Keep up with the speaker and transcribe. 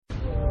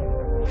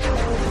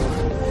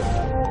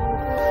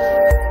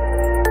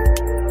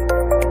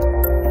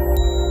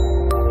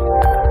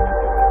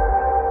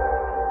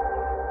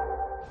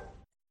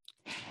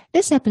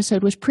This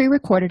episode was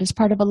pre-recorded as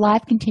part of a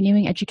live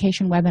continuing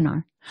education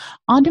webinar.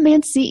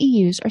 On-demand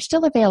CEUs are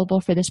still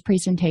available for this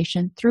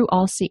presentation through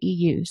All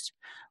CEUs.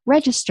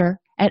 Register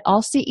at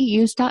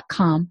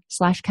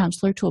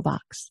allceus.com/counselor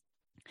toolbox.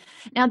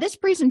 Now, this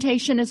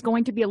presentation is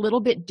going to be a little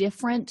bit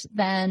different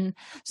than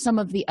some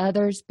of the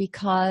others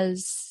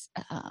because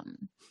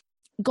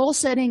goal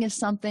setting is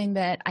something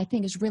that I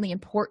think is really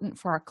important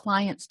for our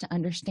clients to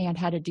understand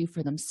how to do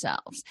for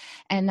themselves.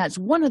 And that's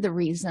one of the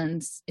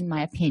reasons, in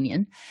my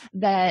opinion,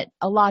 that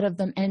a lot of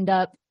them end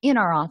up in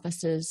our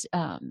offices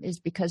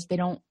is because they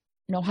don't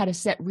know how to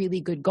set really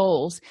good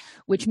goals,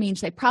 which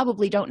means they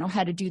probably don't know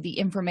how to do the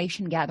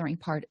information gathering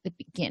part at the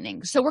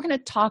beginning. So we're going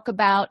to talk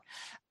about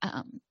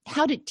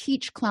how to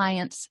teach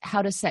clients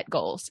how to set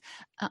goals.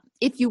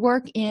 If you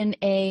work in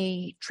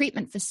a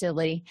treatment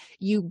facility,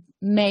 you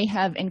may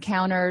have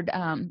encountered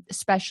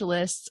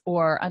specialists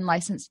or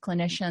unlicensed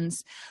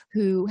clinicians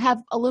who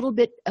have a little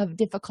bit of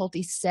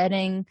difficulty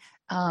setting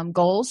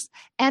goals,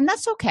 and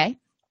that's okay.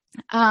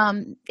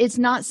 It's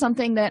not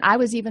something that I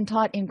was even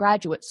taught in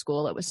graduate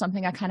school. It was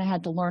something I kind of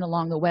had to learn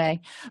along the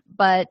way.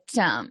 But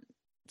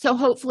so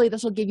hopefully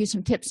this will give you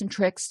some tips and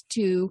tricks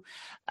to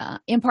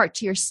impart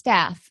to your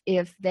staff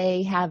if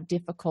they have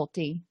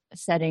difficulty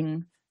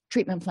setting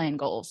treatment plan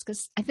goals.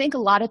 Because I think a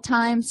lot of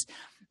times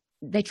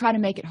they try to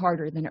make it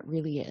harder than it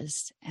really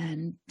is.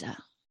 And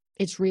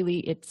it's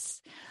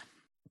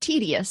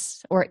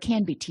tedious, or it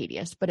can be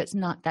tedious, but it's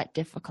not that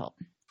difficult.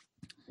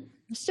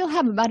 I still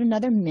have about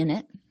another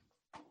minute.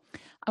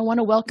 I want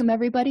to welcome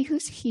everybody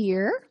who's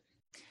here,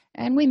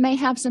 and we may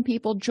have some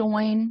people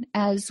join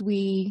as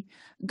we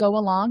go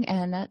along,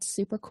 and that's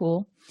super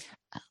cool.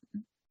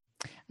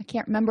 I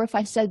can't remember if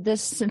I said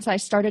this since I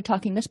started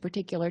talking this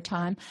particular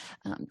time.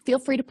 Feel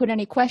free to put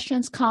any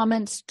questions,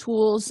 comments,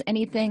 tools,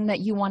 anything that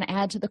you want to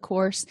add to the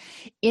course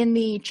in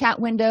the chat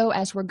window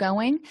as we're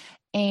going.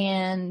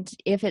 And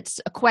if it's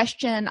a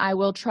question, I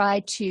will try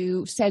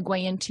to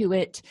segue into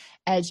it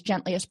as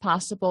gently as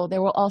possible.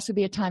 There will also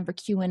be a time for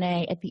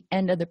Q&A at the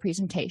end of the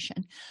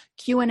presentation.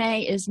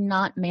 Q&A is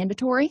not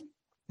mandatory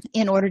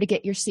in order to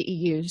get your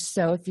CEUs.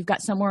 So if you've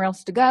got somewhere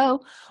else to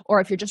go,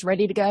 or if you're just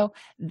ready to go,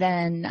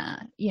 then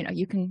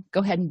you can go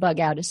ahead and bug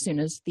out as soon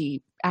as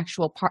the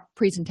actual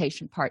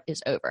presentation part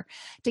is over.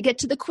 To get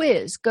to the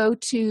quiz, go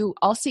to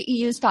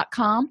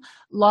allceus.com,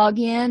 log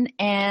in,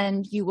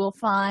 and you will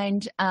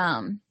find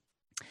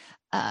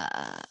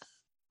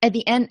at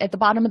the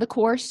bottom of the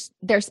course,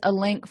 there's a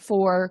link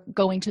for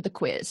going to the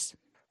quiz.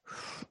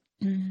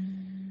 Okay.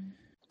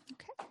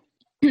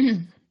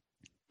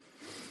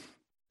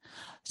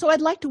 So I'd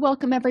like to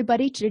welcome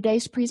everybody to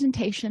today's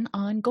presentation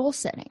on goal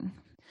setting.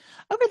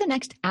 Over the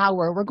next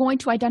hour, we're going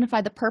to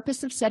identify the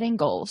purpose of setting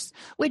goals,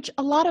 which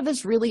a lot of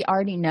us really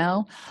already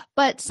know,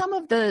 but some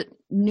of the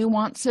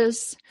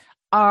nuances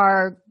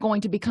are going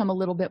to become a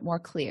little bit more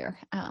clear.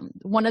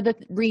 One of the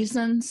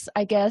reasons,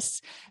 I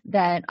guess,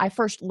 that I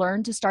first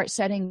learned to start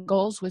setting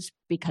goals was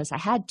because I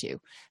had to.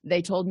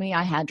 They told me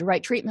I had to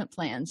write treatment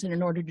plans, and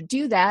in order to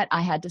do that,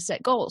 I had to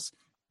set goals.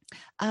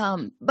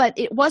 But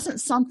it wasn't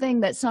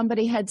something that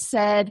somebody had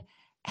said,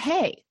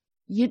 hey,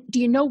 do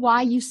you know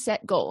why you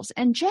set goals?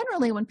 And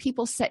generally, when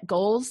people set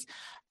goals,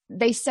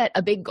 they set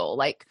a big goal,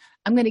 like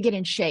I'm going to get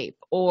in shape,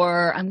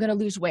 or I'm going to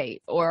lose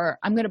weight, or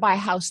I'm going to buy a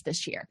house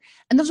this year.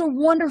 And those are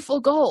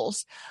wonderful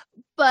goals,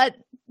 but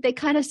they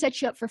kind of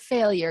set you up for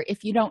failure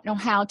if you don't know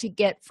how to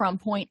get from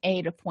point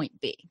A to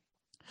point B.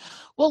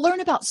 We'll learn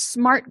about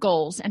SMART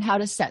goals and how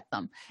to set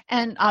them.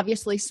 And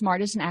obviously,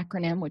 SMART is an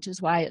acronym, which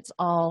is why it's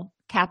all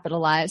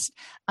capitalized.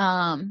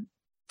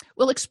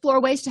 We'll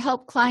explore ways to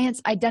help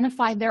clients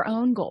identify their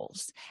own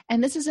goals.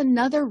 And this is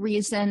another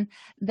reason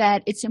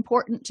that it's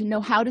important to know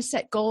how to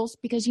set goals,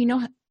 because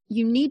you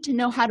need to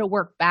know how to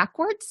work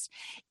backwards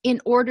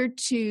in order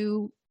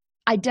to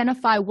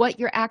identify what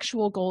your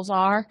actual goals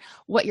are,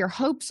 what your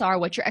hopes are,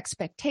 what your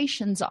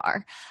expectations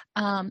are.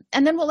 And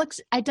then we'll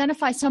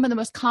identify some of the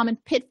most common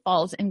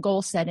pitfalls in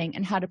goal setting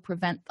and how to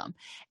prevent them.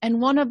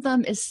 And one of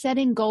them is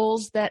setting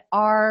goals that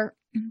are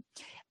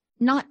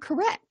not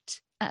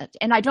correct.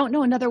 And I don't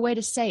know another way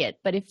to say it,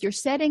 but if you're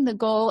setting the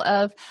goal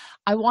of,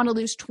 I want to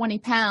lose 20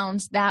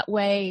 pounds, that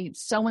way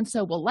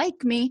so-and-so will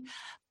like me,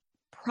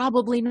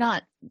 probably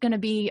not going to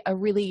be a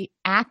really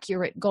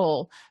accurate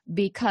goal,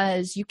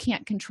 because you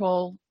can't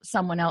control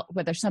someone else,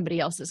 whether somebody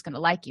else is going to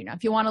like you. Now,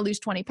 if you want to lose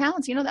 20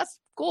 pounds, that's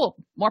cool.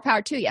 More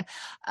power to you.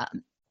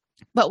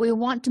 But we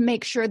want to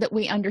make sure that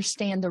we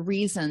understand the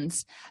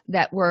reasons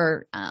that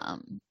we're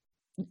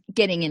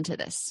getting into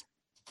this.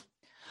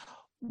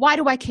 Why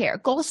do I care?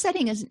 Goal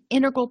setting is an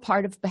integral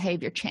part of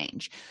behavior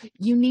change.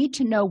 You need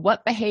to know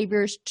what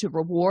behaviors to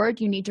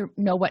reward. You need to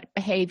know what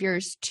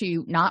behaviors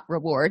to not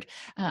reward.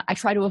 I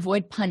try to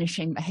avoid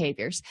punishing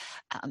behaviors.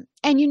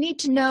 And you need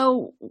to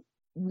know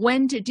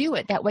when to do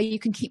it. That way you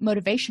can keep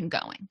motivation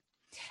going.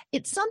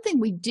 It's something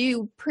we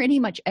do pretty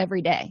much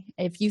every day.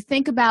 If you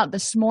think about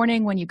this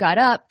morning when you got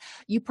up,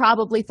 you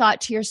probably thought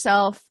to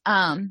yourself,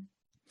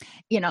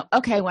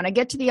 Okay, when I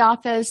get to the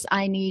office,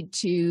 I need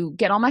to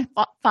get all my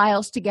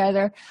files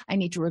together. I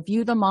need to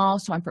review them all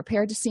so I'm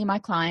prepared to see my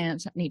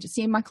clients. I need to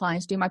see my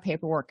clients, do my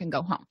paperwork, and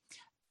go home.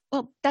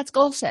 Well, that's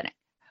goal setting.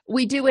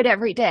 We do it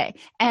every day.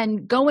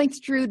 And going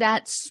through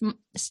that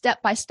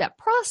step-by-step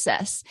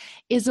process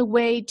is a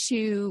way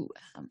to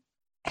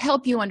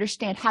help you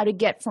understand how to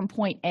get from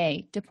point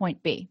A to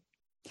point B.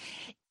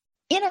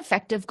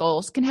 Ineffective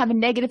goals can have a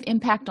negative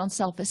impact on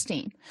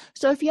self-esteem.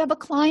 So if you have a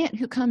client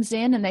who comes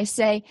in and they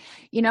say,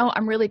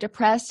 I'm really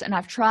depressed and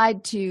I've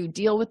tried to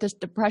deal with this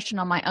depression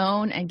on my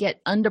own and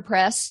get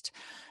undepressed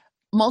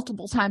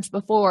multiple times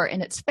before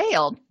and it's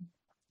failed,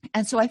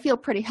 and so I feel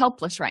pretty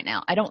helpless right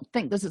now. I don't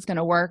think this is going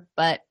to work,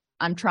 but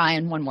I'm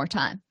trying one more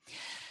time.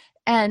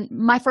 And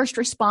my first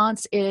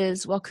response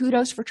is, well,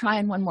 kudos for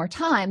trying one more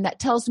time. That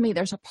tells me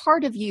there's a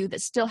part of you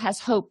that still has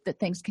hope that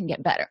things can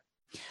get better.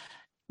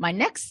 My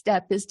next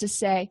step is to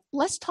say,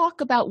 let's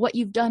talk about what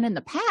you've done in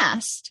the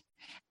past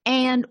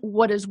and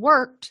what has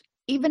worked,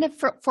 even if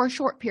for a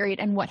short period,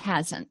 and what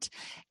hasn't.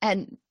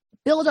 And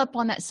build up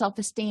on that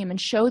self-esteem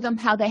and show them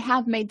how they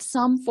have made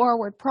some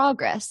forward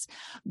progress,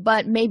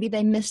 but maybe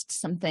they missed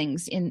some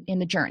things in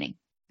the journey.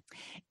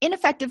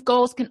 Ineffective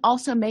goals can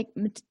also make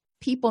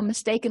people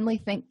mistakenly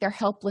think they're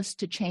helpless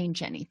to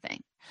change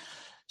anything.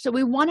 So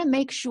we want to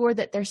make sure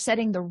that they're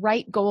setting the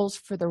right goals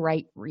for the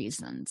right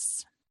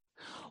reasons.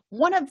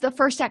 One of the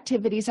first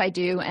activities I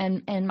do,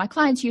 and my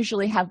clients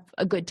usually have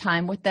a good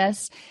time with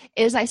this,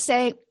 is I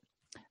say,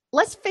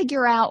 let's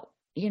figure out,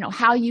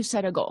 how you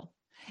set a goal.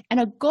 And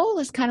a goal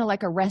is kind of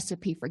like a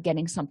recipe for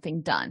getting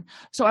something done.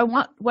 So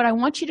what I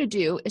want you to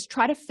do is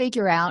try to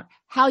figure out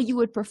how you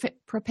would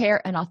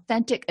prepare an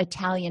authentic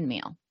Italian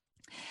meal.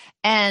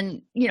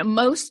 And,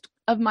 most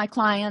of my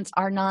clients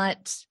are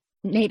not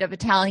native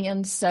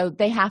Italians, so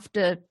they have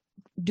to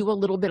do a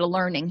little bit of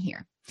learning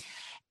here.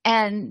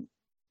 And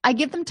I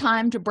give them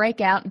time to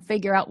break out and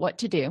figure out what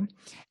to do.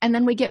 And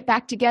then we get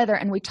back together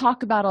and we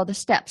talk about all the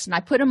steps. And I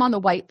put them on the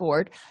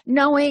whiteboard,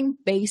 knowing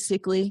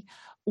basically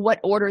what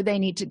order they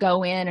need to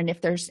go in and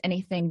if there's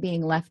anything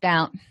being left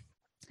out.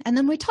 And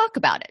then we talk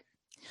about it.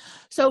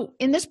 So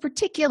in this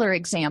particular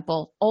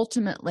example,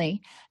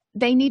 ultimately,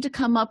 they need to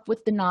come up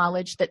with the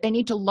knowledge that they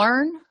need to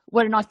learn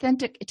what an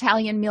authentic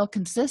Italian meal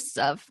consists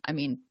of. I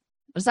mean,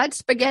 besides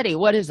spaghetti,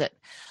 what is it?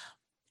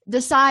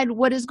 Decide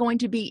what is going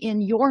to be in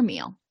your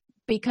meal.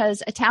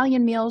 Because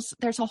Italian meals,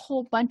 there's a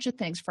whole bunch of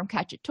things from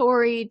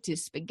cacciatore to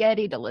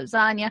spaghetti to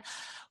lasagna.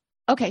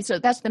 Okay, so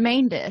that's the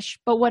main dish,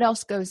 but what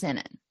else goes in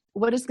it?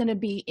 What is going to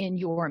be in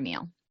your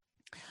meal?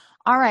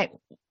 All right,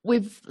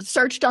 we've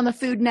searched on the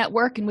Food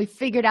Network and we've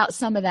figured out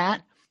some of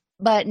that,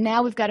 but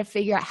now we've got to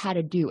figure out how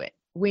to do it.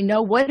 We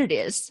know what it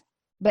is,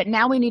 but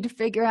now we need to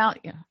figure out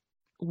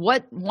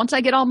once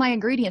I get all my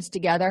ingredients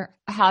together,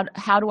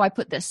 how do I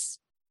put this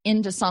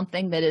into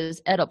something that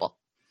is edible?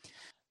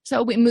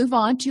 So we move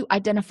on to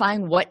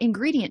identifying what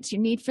ingredients you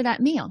need for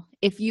that meal.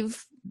 If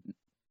you've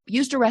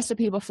used a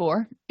recipe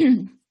before,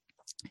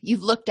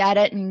 you've looked at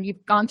it and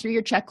you've gone through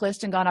your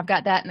checklist and gone, I've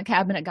got that in the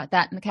cabinet, got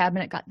that in the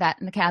cabinet, got that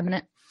in the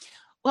cabinet.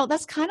 Well,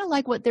 that's kind of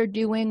like what they're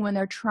doing when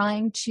they're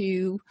trying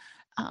to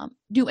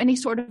do any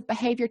sort of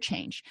behavior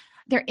change.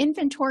 They're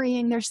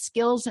inventorying their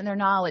skills and their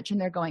knowledge, and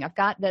they're going, I've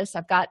got this,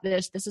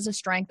 this is a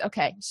strength.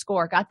 Okay,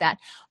 score, got that.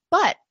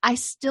 But I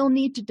still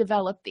need to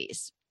develop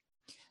these.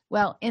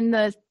 Well, in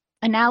the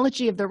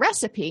analogy of the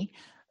recipe,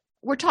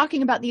 we're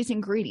talking about these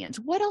ingredients.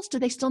 What else do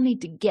they still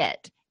need to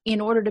get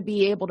in order to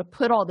be able to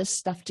put all this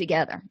stuff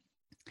together?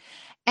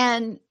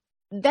 And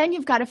then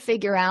you've got to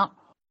figure out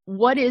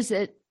what's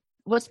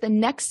the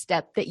next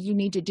step that you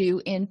need to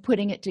do in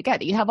putting it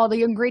together. You have all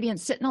the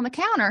ingredients sitting on the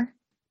counter.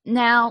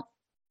 Now,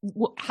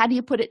 how do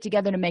you put it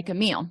together to make a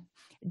meal?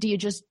 Do you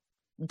just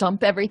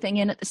dump everything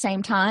in at the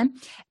same time?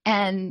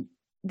 And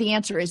the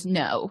answer is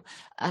no.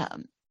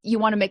 You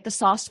want to make the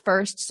sauce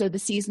first so the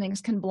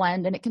seasonings can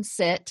blend and it can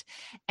sit.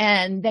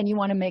 And then you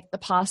want to make the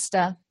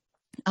pasta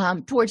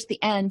towards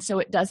the end so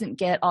it doesn't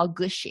get all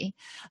gushy.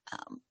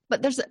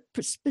 But there's a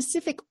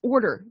specific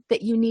order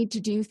that you need to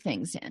do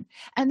things in.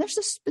 And there's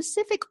a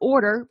specific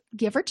order,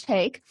 give or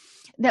take,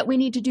 that we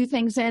need to do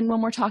things in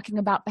when we're talking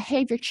about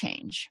behavior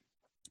change.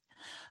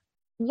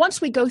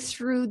 Once we go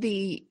through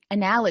the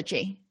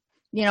analogy,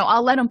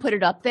 I'll let them put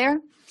it up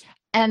there,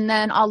 and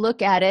then I'll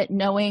look at it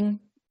knowing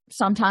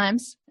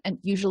sometimes, and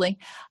usually,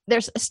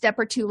 there's a step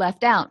or two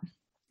left out.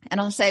 And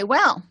I'll say,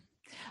 well,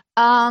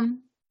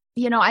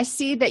 I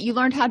see that you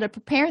learned how to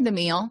prepare the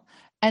meal,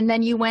 and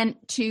then you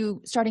went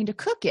to starting to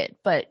cook it,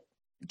 but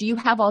do you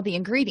have all the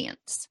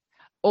ingredients?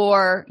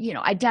 Or,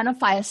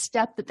 identify a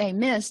step that they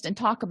missed and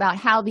talk about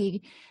how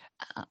the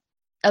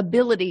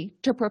ability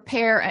to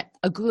prepare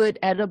a good,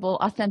 edible,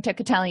 authentic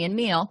Italian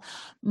meal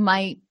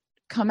might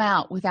come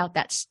out without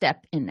that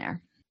step in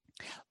there.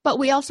 But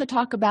we also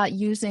talk about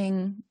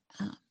using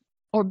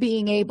or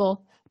being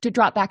able to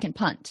drop back and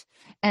punt.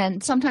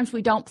 And sometimes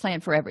we don't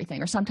plan for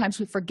everything, or sometimes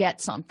we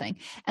forget something.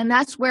 And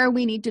that's where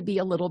we need to be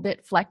a little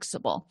bit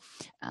flexible.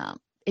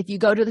 If you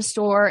go to the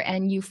store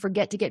and you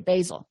forget to get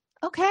basil,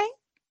 okay,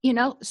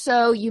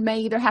 So you may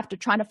either have to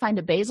try to find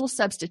a basil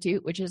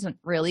substitute, which isn't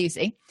real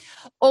easy,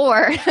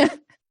 or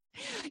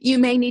you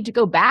may need to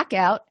go back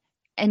out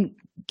and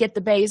get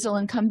the basil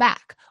and come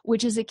back,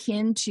 which is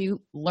akin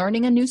to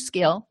learning a new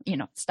skill,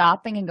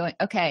 stopping and going,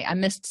 okay, I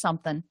missed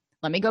something.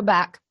 Let me go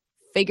back,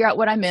 figure out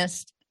what I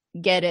missed,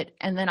 get it,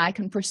 and then I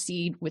can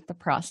proceed with the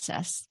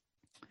process.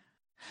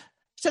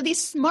 So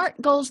these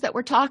SMART goals that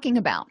we're talking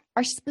about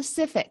are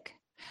specific.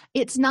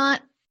 It's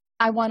not,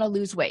 I want to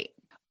lose weight,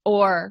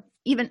 or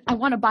even I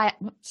want to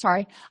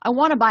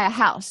buy a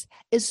house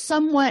is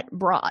somewhat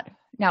broad.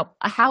 Now,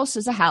 a house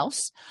is a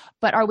house,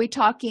 but are we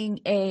talking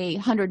a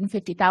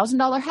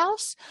 $150,000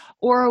 house,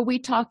 or are we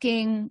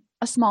talking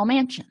a small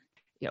mansion?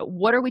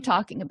 What are we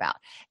talking about?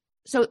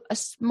 So a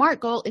SMART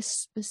goal is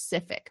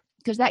specific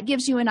because that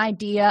gives you an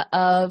idea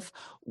of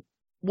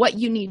what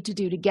you need to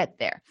do to get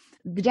there.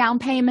 The down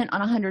payment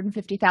on a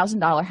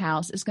 $150,000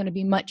 house is going to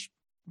be much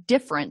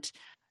different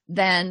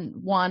than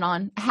one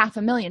on a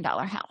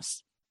 $500,000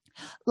 house.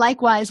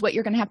 Likewise, what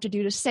you're going to have to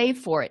do to save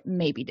for it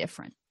may be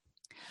different.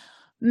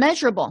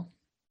 Measurable.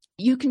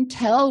 You can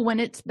tell when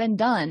it's been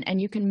done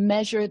and you can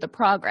measure the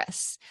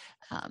progress.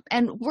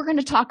 And we're going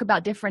to talk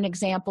about different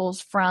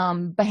examples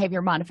from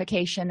behavior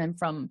modification and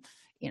from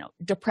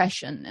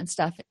depression and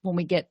stuff when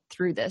we get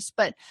through this.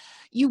 But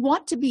you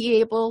want to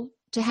be able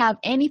to have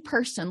any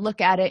person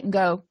look at it and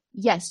go,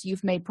 yes,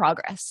 you've made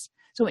progress.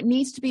 So it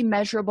needs to be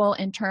measurable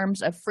in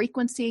terms of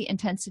frequency,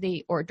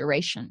 intensity, or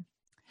duration.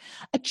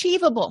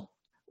 Achievable.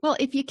 Well,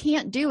 if you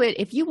can't do it,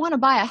 if you want to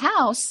buy a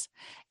house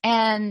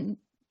and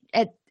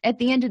at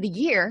the end of the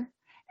year,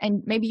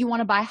 and maybe you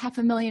want to buy a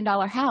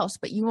 $500,000 house,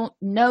 but you won't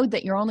know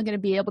that you're only going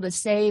to be able to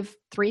save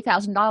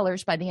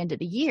 $3,000 by the end of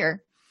the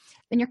year,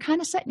 then you're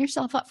kind of setting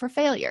yourself up for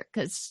failure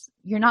because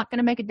you're not going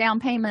to make a down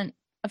payment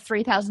of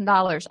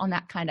 $3,000 on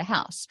that kind of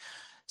house.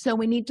 So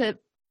we need to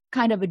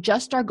kind of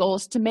adjust our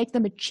goals to make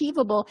them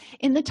achievable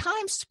in the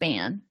time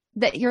span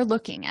that you're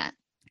looking at.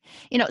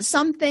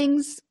 Some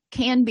things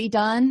can be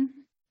done,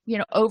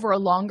 over a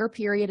longer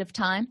period of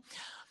time,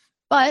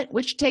 but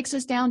which takes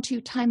us down to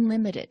time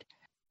limited.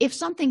 If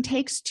something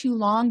takes too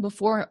long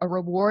before a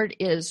reward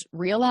is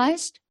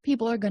realized,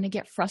 people are going to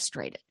get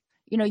frustrated.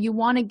 You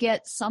want to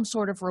get some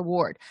sort of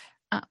reward.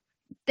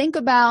 Think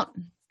about,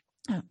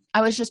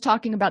 I was just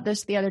talking about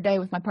this the other day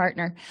with my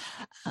partner.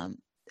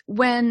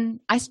 When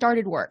I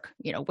started work,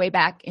 way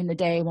back in the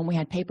day when we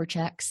had paper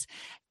checks,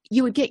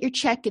 you would get your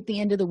check at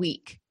the end of the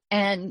week.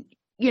 And,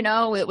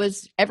 it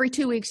was every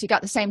 2 weeks you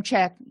got the same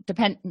check.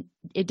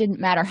 It didn't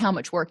matter how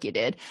much work you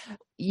did.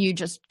 You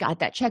just got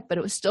that check, but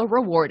it was still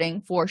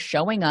rewarding for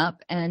showing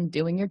up and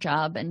doing your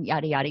job and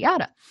yada, yada,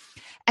 yada.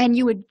 And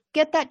you would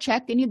get that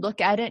check and you'd look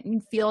at it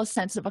and feel a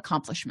sense of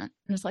accomplishment.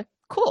 And it's like,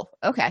 cool,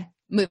 okay,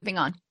 moving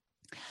on.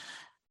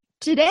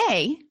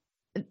 Today,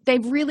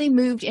 they've really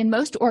moved in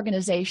most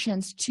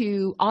organizations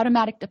to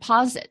automatic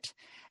deposit.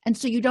 And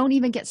so you don't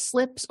even get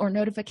slips or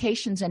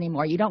notifications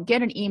anymore. You don't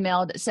get an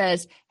email that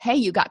says, hey,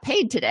 you got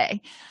paid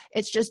today.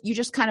 It's just, you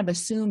just kind of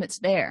assume it's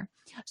there.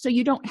 So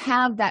you don't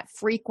have that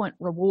frequent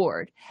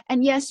reward.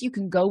 And yes, you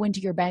can go into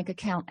your bank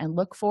account and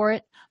look for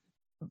it,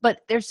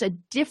 but there's a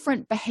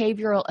different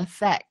behavioral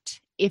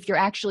effect if you're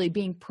actually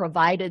being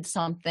provided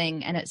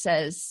something and it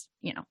says,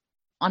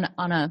 on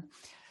a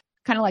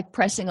kind of like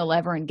pressing a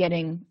lever and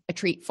getting a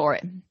treat for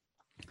it.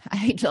 I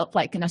hate to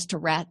liken us to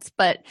rats,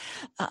 but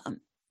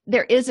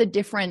there is a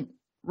different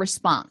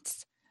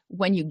response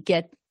when you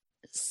get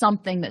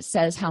something that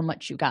says how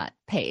much you got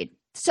paid.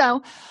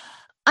 So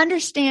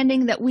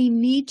understanding that we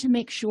need to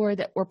make sure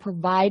that we're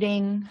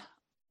providing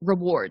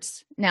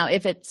rewards. Now,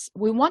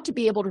 we want to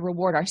be able to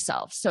reward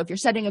ourselves. So if you're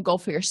setting a goal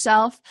for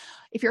yourself,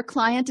 if your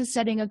client is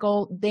setting a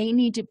goal, they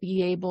need to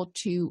be able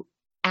to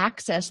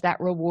access that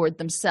reward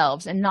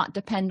themselves and not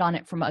depend on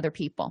it from other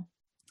people.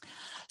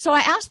 So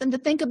I asked them to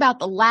think about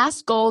the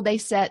last goal they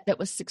set that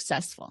was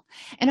successful.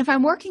 And if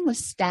I'm working with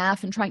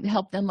staff and trying to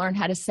help them learn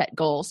how to set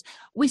goals,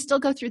 we still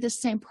go through this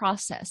same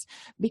process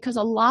because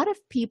a lot of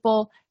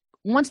people,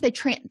 once they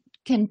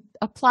can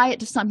apply it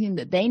to something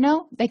that they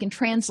know, they can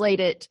translate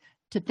it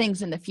to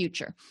things in the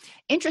future.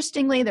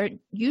 Interestingly, there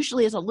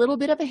usually is a little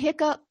bit of a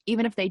hiccup,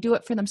 even if they do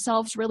it for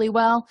themselves really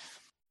well.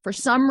 For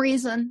some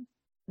reason,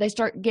 they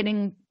start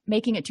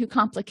making it too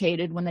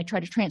complicated when they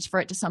try to transfer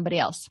it to somebody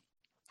else.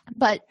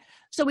 But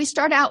so we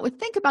start out with,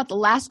 think about the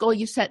last goal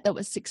you set that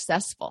was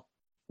successful.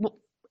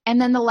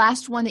 And then the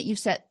last one that you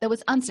set that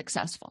was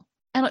unsuccessful.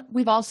 And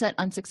we've all set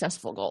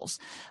unsuccessful goals.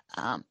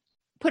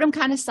 Put them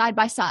kind of side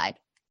by side.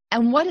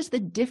 And what is the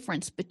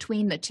difference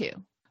between the two?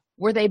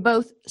 Were they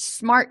both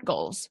SMART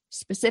goals,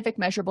 specific,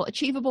 measurable,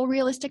 achievable,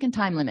 realistic, and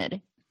time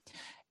limited?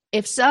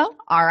 If so,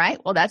 all right,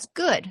 well, that's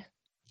good.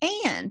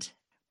 And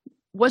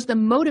was the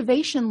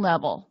motivation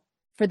level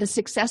for the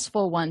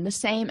successful one the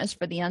same as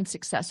for the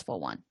unsuccessful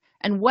one?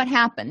 And what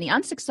happened? The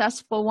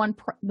unsuccessful one,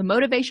 the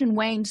motivation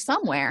waned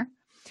somewhere.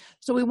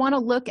 So we want to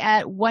look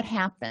at what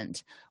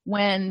happened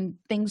when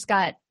things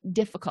got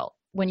difficult,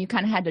 when you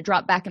kind of had to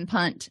drop back and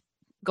punt,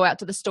 go out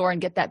to the store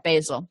and get that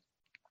basil.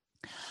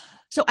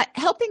 So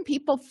helping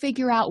people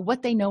figure out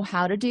what they know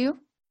how to do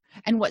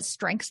and what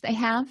strengths they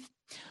have.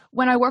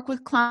 When I work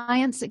with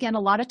clients, again,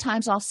 a lot of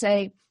times I'll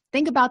say,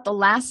 think about the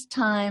last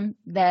time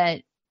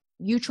that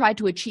you tried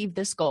to achieve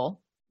this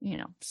goal,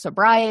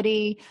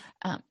 sobriety,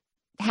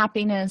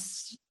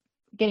 happiness,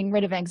 getting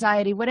rid of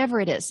anxiety, whatever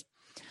it is.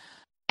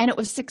 And it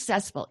was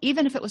successful,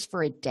 even if it was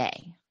for a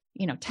day.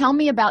 Tell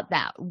me about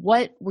that.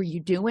 What were you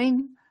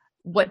doing?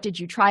 What did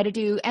you try to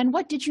do? And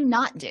what did you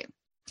not do?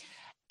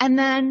 And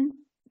then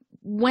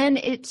when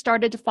it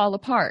started to fall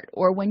apart,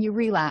 or when you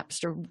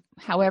relapsed, or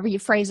however you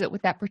phrase it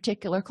with that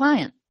particular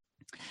client,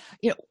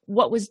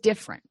 what was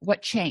different?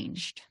 What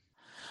changed?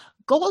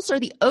 Goals are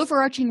the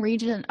overarching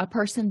reason a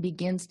person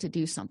begins to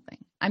do something.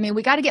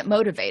 We got to get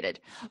motivated,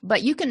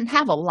 but you can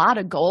have a lot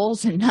of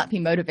goals and not be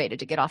motivated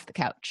to get off the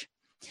couch.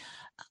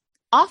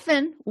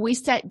 Often we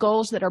set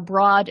goals that are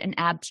broad and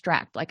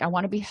abstract, like I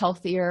want to be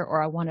healthier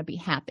or I want to be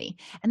happy.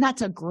 And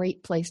that's a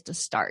great place to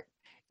start.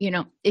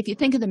 If you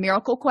think of the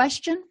miracle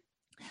question,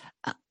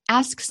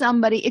 ask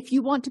somebody, if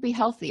you want to be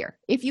healthier,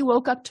 if you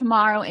woke up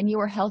tomorrow and you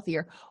were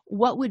healthier,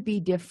 what would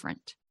be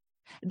different?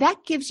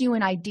 That gives you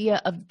an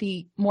idea of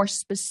the more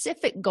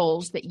specific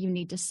goals that you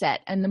need to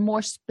set and the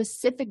more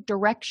specific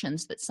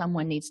directions that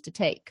someone needs to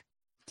take.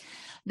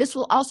 This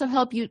will also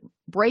help you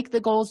break the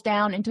goals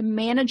down into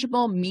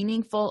manageable,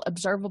 meaningful,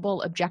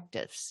 observable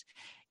objectives.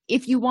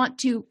 If you want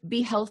to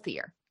be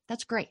healthier,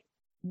 that's great.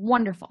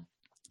 Wonderful.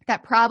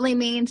 That probably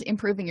means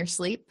improving your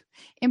sleep,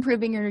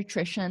 improving your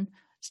nutrition,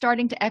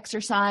 starting to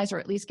exercise or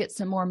at least get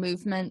some more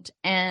movement,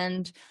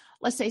 and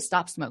let's say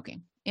stop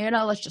smoking.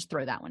 Let's just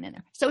throw that one in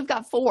there. So we've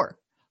got four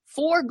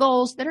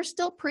goals that are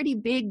still pretty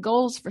big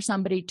goals for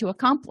somebody to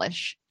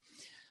accomplish,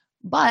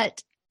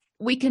 but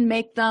we can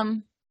make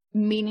them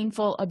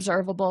meaningful,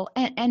 observable,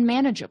 and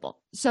manageable.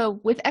 So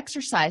with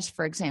exercise,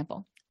 for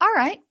example, all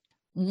right,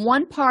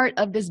 one part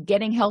of this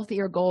getting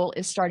healthier goal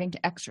is starting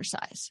to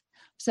exercise.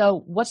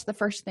 So what's the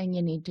first thing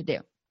you need to do?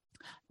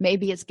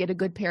 Maybe it's get a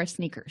good pair of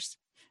sneakers.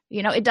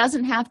 It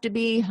doesn't have to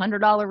be $100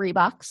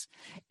 Reeboks.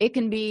 It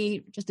can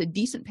be just a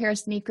decent pair of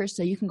sneakers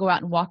so you can go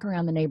out and walk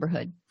around the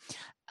neighborhood.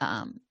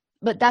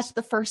 But that's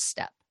the first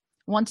step.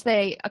 Once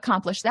they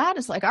accomplish that,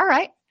 it's like, all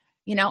right,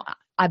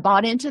 I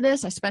bought into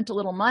this. I spent a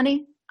little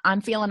money.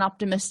 I'm feeling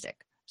optimistic.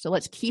 So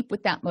let's keep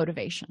with that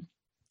motivation.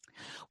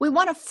 We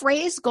want to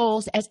phrase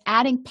goals as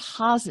adding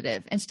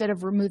positive instead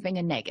of removing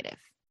a negative.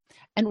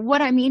 And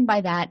what I mean by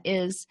that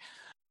is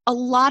a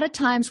lot of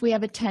times we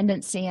have a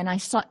tendency, and I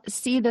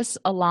see this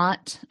a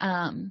lot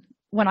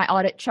when I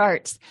audit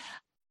charts,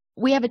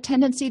 we have a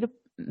tendency to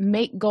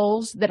make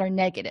goals that are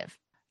negative,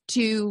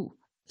 to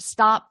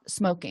stop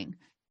smoking,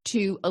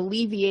 to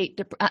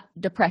alleviate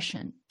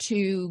depression,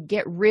 to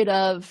get rid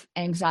of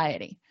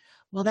anxiety.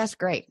 Well, that's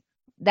great.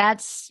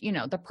 That's,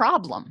 the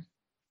problem,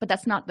 but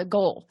that's not the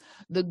goal.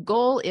 The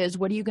goal is,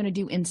 what are you going to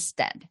do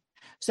instead?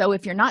 So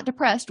if you're not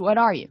depressed, what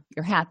are you?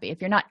 You're happy.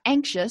 If you're not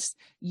anxious,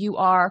 you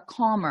are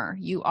calmer.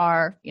 You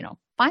are,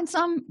 find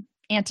some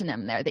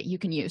antonym there that you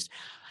can use.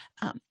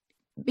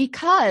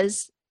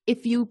 Because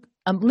if you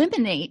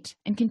eliminate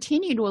and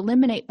continue to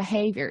eliminate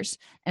behaviors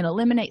and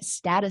eliminate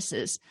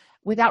statuses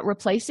without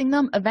replacing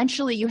them,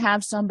 eventually you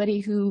have somebody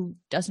who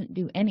doesn't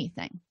do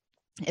anything.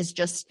 It's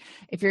just,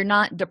 if you're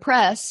not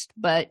depressed,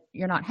 but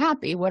you're not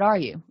happy, what are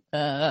you?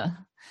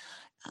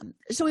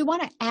 So we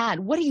want to add,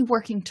 what are you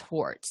working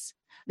towards?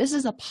 This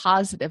is a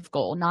positive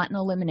goal, not an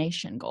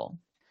elimination goal.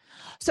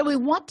 So we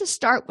want to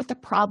start with the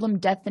problem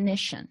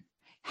definition.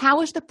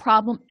 How is the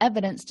problem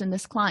evidenced in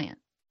this client?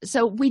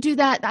 So we do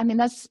that.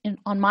 That's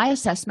on my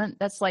assessment,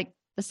 that's like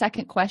the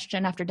second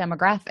question after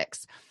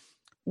demographics.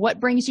 What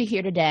brings you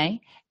here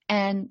today?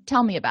 And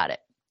tell me about it.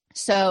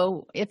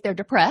 So if they're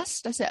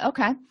depressed, I say,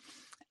 okay,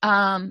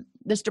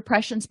 this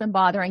depression's been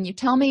bothering you.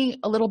 Tell me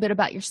a little bit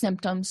about your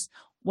symptoms.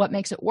 What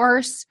makes it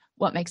worse?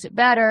 What makes it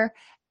better?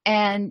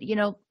 And,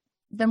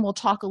 then we'll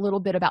talk a little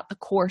bit about the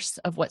course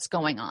of what's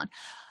going on.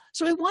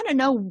 So we want to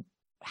know,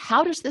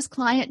 how does this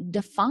client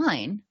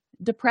define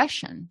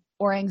depression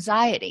or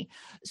anxiety?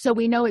 So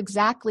we know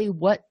exactly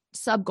what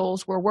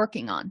sub-goals we're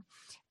working on.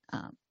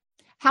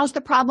 How's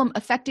the problem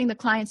affecting the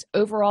client's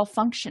overall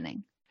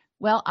functioning?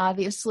 Well,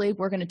 obviously,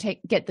 we're going to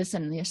get this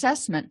in the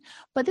assessment,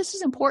 but this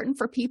is important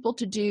for people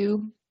to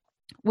do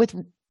with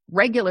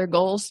regular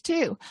goals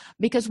too,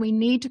 because we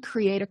need to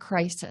create a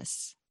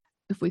crisis.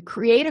 If we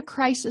create a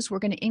crisis, we're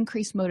going to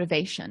increase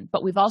motivation,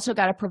 but we've also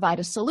got to provide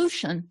a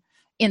solution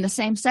in the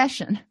same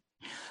session,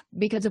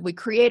 because if we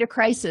create a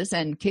crisis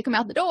and kick them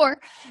out the door,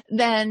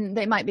 then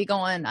they might be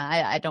going,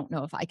 I don't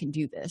know if I can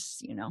do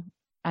this.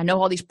 I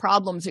know all these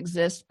problems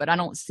exist, but I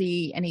don't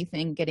see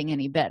anything getting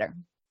any better.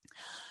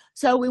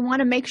 So we want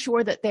to make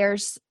sure that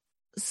there's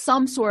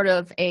some sort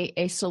of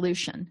a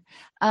solution.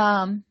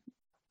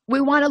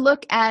 We want to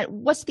look at,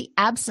 what's the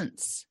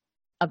absence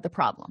of the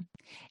problem.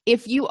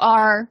 If you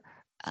are,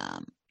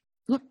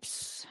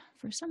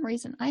 for some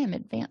reason I am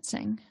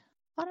advancing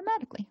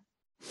automatically.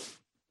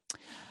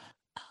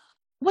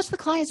 What's the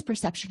client's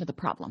perception of the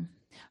problem?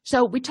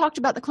 So we talked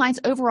about the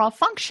client's overall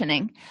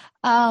functioning,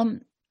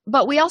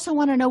 but we also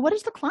want to know, what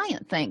does the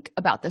client think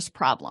about this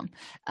problem?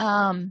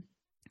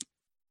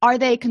 Are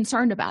they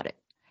concerned about it?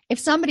 If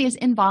somebody is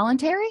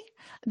involuntary,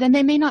 then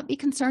they may not be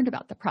concerned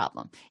about the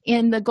problem.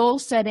 In the goal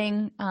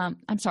setting,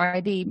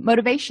 the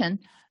motivation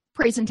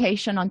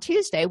presentation on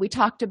Tuesday, we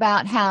talked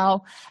about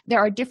how there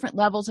are different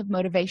levels of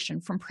motivation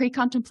from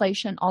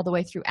pre-contemplation all the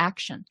way through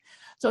action.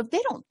 So if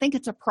they don't think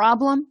it's a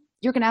problem,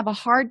 you're going to have a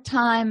hard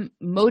time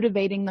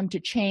motivating them to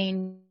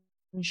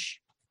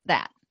change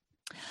that.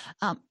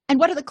 And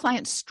what are the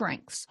client's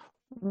strengths?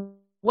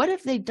 What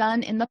have they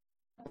done in the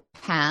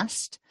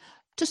past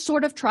to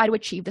sort of try to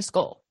achieve this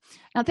goal?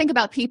 Now, think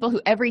about people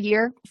who every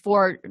year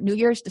for New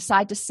Year's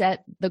decide to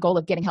set the goal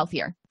of getting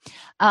healthier.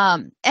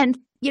 And,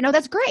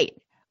 that's great.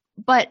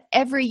 But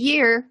every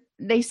year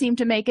they seem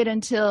to make it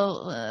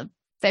until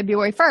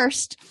February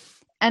 1st,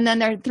 and then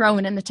they're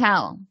throwing in the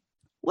towel.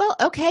 Well,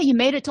 okay, you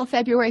made it till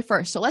February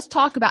 1st. So let's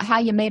talk about how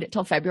you made it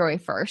till February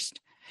 1st.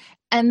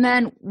 And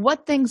then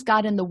what things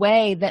got in the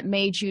way that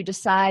made you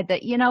decide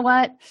that,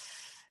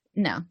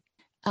 no.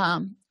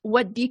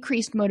 What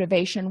decreased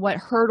motivation, what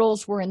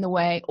hurdles were in the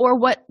way, or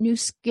what new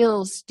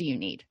skills do you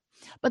need?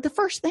 But the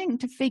first thing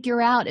to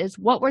figure out is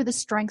what were the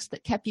strengths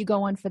that kept you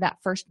going for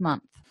that first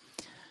month?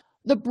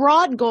 The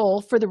broad goal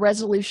for the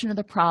resolution of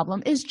the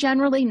problem is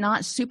generally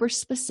not super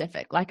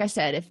specific. Like I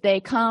said, if they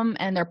come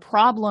and their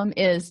problem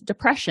is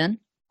depression,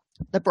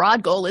 the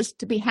broad goal is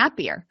to be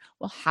happier.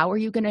 Well, how are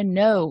you going to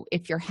know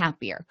if you're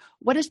happier?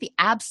 What is the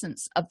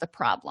absence of the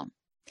problem?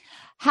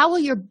 How will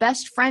your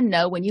best friend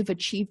know when you've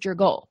achieved your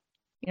goal?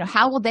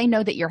 How will they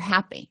know that you're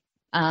happy?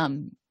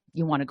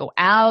 You want to go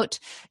out,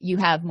 you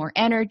have more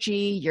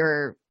energy,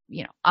 you're,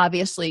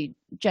 obviously,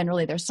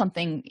 generally there's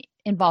something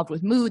involved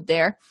with mood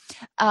there.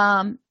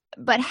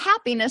 But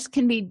happiness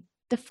can be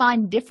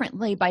defined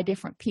differently by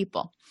different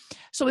people.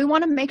 So we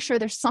want to make sure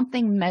there's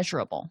something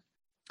measurable.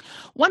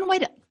 One way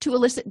to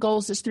elicit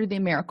goals is through the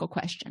miracle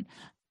question.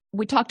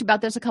 We talked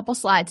about this a couple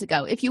slides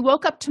ago. If you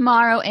woke up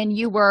tomorrow and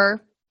you were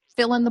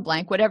fill in the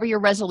blank, whatever your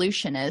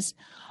resolution is,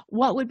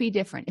 what would be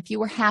different if you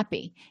were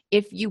happy,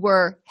 if you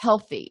were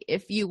healthy,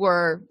 if you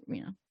were,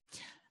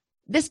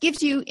 this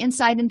gives you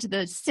insight into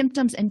the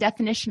symptoms and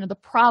definition of the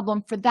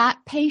problem for that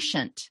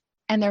patient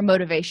and their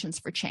motivations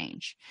for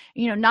change.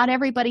 Not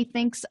everybody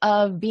thinks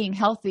of being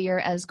healthier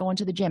as going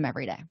to the gym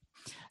every day.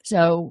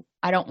 So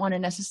I don't want to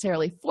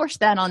necessarily force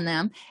that on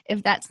them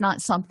if that's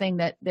not something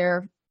that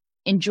they're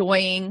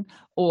enjoying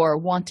or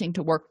wanting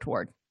to work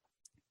toward.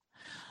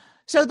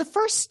 So the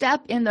first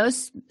step in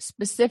those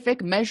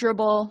specific,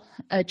 measurable,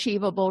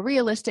 achievable,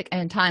 realistic,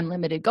 and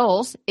time-limited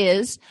goals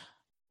is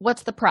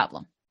what's the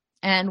problem?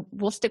 And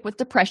we'll stick with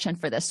depression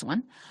for this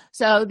one.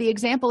 So the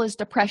example is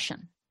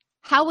depression.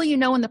 How will you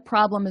know when the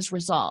problem is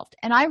resolved?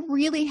 And I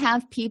really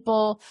have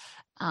people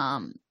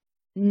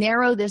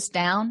narrow this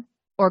down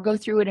or go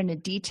through it in a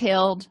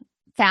detailed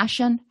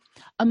fashion.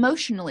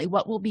 Emotionally,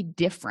 what will be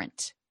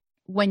different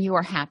when you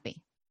are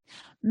happy?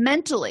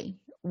 Mentally,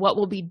 what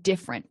will be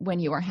different when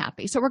you are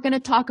happy? So we're going to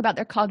talk about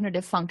their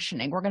cognitive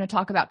functioning. We're going to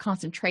talk about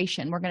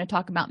concentration. We're going to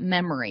talk about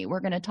memory. We're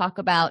going to talk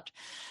about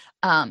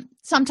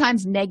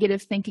sometimes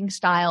negative thinking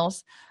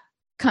styles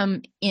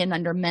come in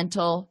under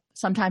mental.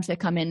 Sometimes they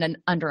come in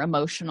under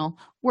emotional.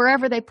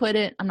 Wherever they put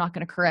it, I'm not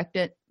going to correct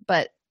it,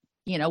 but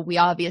we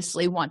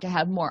obviously want to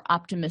have more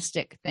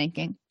optimistic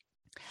thinking.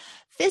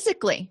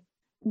 Physically,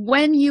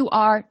 when you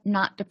are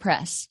not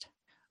depressed,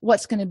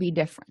 what's going to be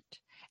different?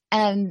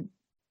 And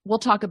we'll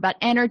talk about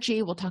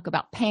energy. We'll talk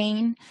about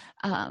pain.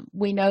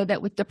 We know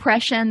that with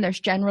depression, there's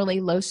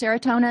generally low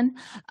serotonin,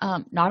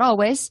 not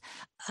always.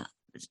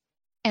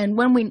 And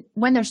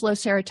when there's low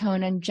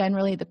serotonin,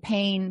 generally the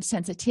pain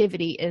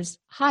sensitivity is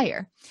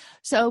higher.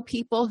 So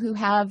people who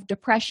have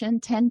depression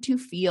tend to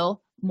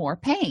feel more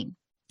pain.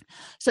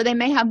 So they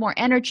may have more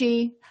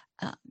energy.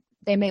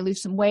 They may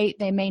lose some weight.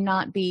 They may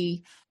not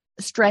be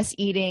stress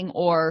eating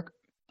or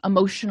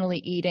emotionally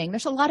eating.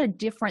 There's a lot of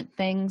different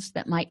things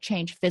that might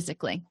change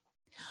physically.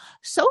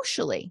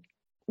 Socially,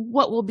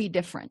 what will be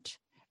different?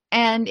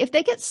 And if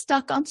they get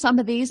stuck on some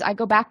of these, I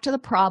go back to the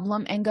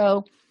problem and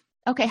go,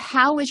 okay,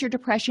 how is your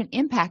depression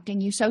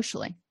impacting you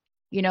socially?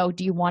 Do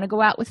you want to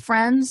go out with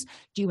friends?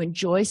 Do you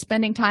enjoy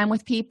spending time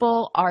with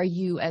people? Are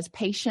you as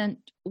patient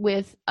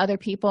with other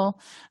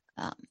people?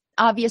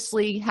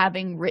 Obviously,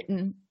 having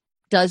written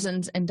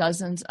dozens and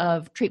dozens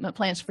of treatment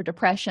plans for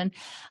depression,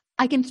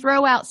 I can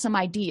throw out some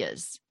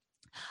ideas.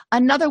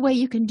 Another way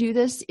you can do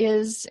this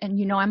is,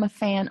 and I'm a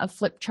fan of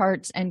flip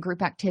charts and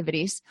group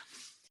activities,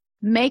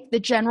 make the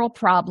general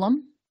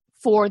problem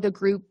for the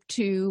group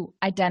to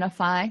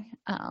identify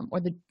or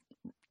the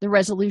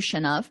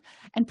resolution of,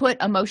 and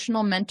put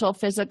emotional, mental,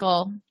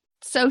 physical,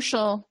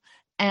 social,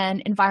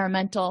 and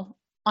environmental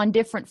on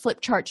different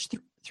flip charts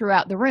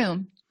throughout the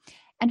room,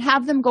 and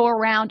have them go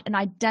around and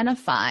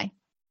identify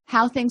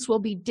how things will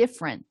be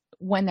different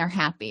when they're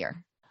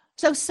happier.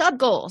 So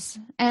sub-goals,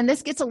 and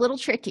this gets a little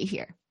tricky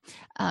here.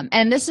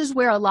 And this is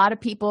where a lot of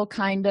people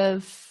kind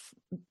of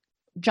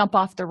jump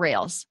off the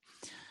rails.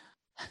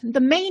 The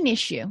main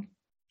issue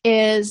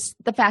is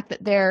the fact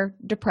that they're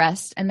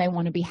depressed and they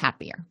want to be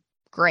happier.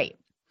 Great.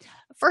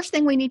 First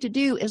thing we need to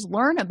do is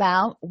learn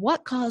about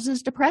what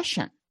causes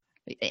depression.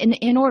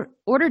 In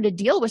order to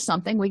deal with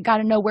something, we got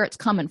to know where it's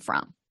coming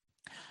from.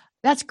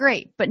 That's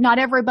great, but not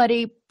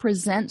everybody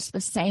presents the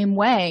same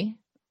way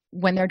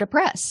when they're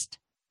depressed.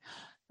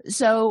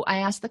 So I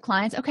ask the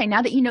clients, okay,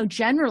 now that you know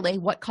generally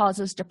what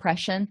causes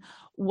depression,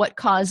 what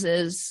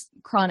causes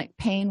chronic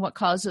pain, what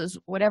causes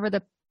whatever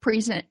the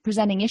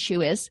presenting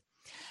issue is,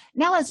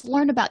 now let's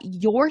learn about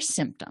your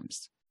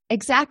symptoms.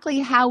 Exactly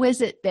how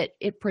is it that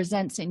it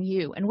presents in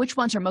you, and which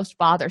ones are most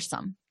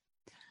bothersome?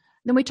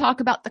 Then we talk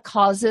about the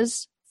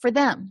causes for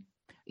them.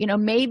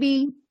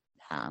 Maybe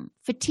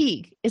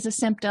fatigue is a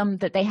symptom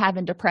that they have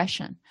in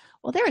depression.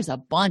 Well, there is a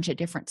bunch of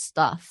different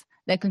stuff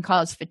that can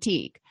cause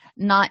fatigue,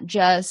 not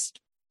just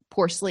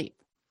poor sleep.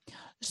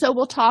 So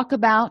we'll talk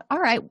about, all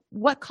right,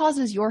 what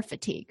causes your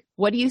fatigue?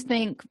 What do you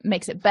think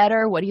makes it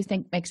better? What do you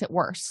think makes it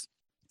worse?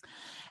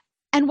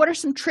 And what are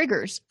some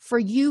triggers for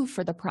you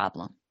for the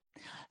problem?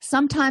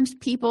 Sometimes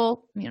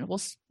people,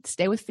 we'll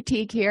stay with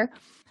fatigue here,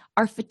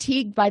 are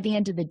fatigued by the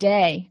end of the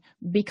day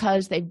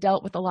because they've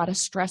dealt with a lot of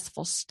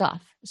stressful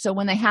stuff. So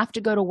when they have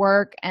to go to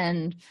work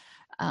and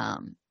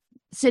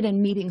sit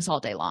in meetings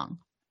all day long,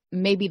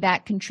 maybe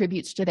that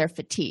contributes to their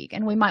fatigue,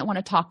 and we might want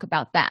to talk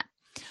about that.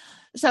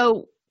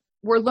 So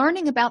we're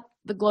learning about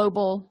the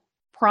global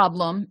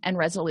problem and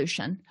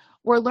resolution.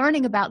 We're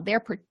learning about their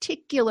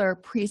particular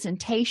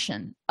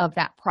presentation of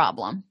that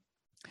problem.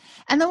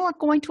 And then we're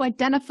going to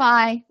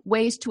identify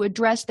ways to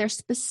address their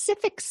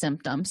specific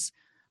symptoms,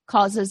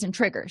 causes, and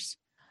triggers.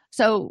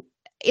 So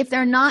if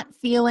they're not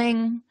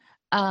feeling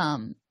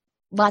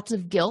lots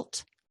of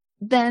guilt,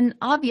 then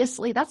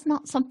obviously that's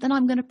not something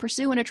I'm going to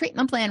pursue in a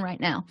treatment plan right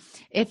now.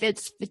 If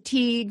it's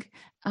fatigue,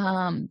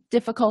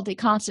 difficulty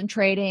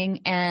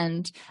concentrating,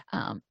 and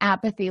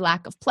apathy,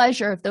 lack of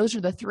pleasure, if those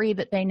are the three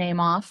that they name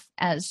off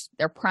as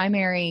their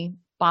primary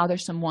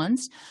bothersome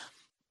ones,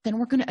 then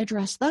we're going to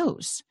address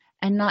those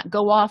and not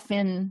go off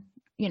in,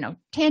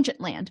 tangent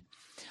land.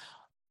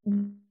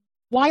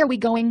 Why are we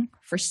going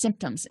for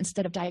symptoms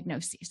instead of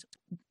diagnoses?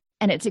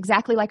 And it's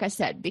exactly like I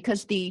said,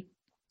 because the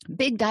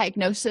big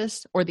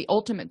diagnosis or the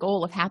ultimate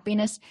goal of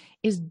happiness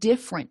is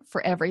different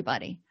for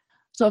everybody.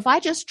 So if I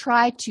just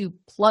try to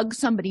plug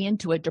somebody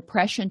into a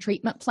depression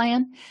treatment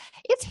plan,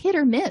 it's hit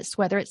or miss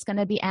whether it's going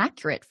to be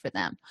accurate for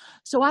them.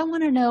 So I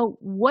want to know,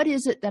 what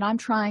is it that I'm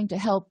trying to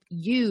help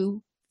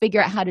you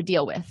figure out how to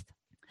deal with?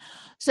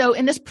 So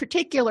in this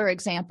particular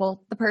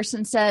example, the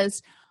person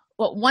says,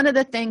 well, one of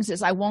the things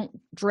is I won't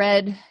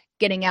dread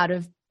getting out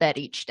of bed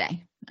each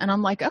day. And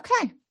I'm like,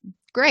 okay,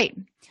 great.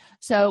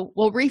 So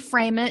we'll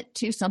reframe it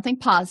to something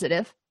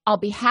positive. I'll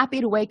be happy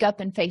to wake up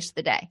and face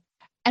the day.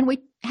 And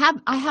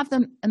I have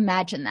them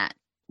imagine that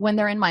when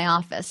they're in my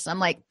office. I'm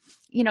like,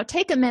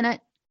 take a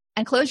minute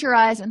and close your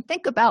eyes and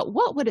think about,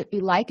 what would it be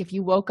like if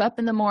you woke up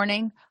in the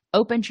morning,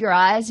 opened your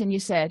eyes, and you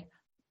said,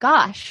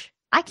 gosh,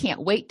 I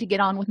can't wait to get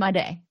on with my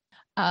day.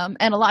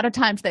 And a lot of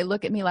times they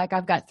look at me like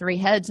I've got three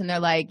heads, and they're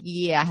like,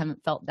 yeah, I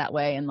haven't felt that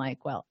way in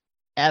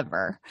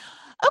ever.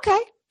 Okay.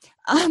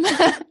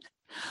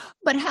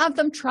 But have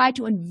them try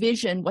to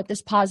envision what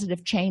this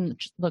positive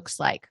change looks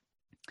like.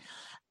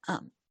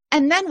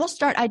 And then we'll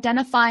start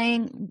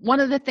identifying one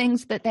of the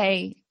things that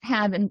they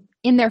have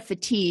in their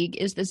fatigue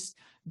is this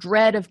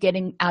dread of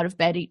getting out of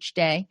bed each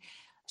day.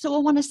 So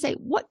we'll want to say,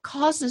 what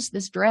causes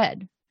this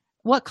dread?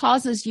 What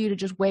causes you to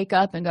just wake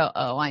up and go,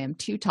 oh, I am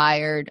too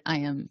tired.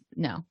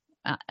 No.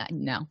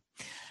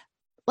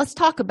 Let's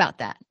talk about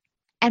that.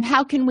 And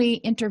how can we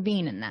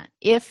intervene in that?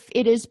 If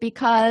it is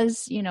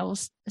because,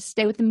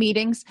 stay with the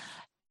meetings,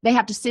 they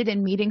have to sit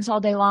in meetings all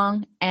day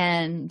long,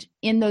 and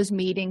in those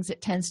meetings,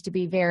 it tends to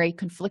be very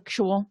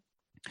conflictual.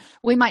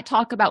 We might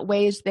talk about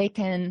ways they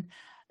can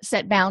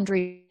set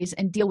boundaries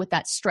and deal with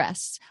that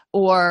stress,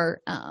 or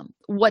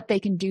what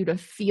they can do to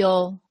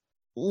feel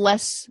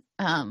less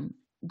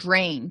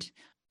drained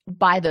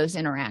by those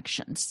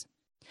interactions.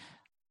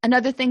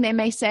 Another thing they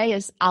may say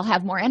is, I'll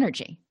have more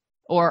energy,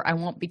 or I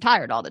won't be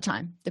tired all the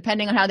time,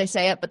 depending on how they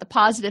say it. But the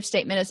positive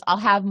statement is, I'll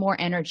have more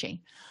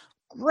energy.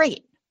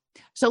 Great.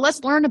 So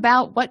let's learn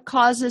about what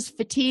causes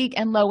fatigue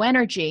and low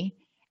energy,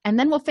 and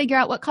then we'll figure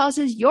out what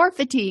causes your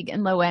fatigue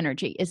and low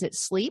energy. Is it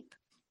sleep?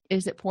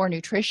 Is it poor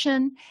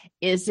nutrition?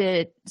 Is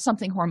it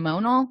something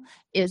hormonal?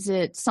 Is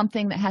it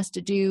something that has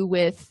to do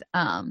with,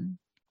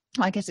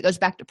 I guess it goes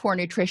back to poor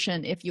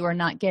nutrition if you are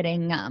not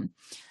getting,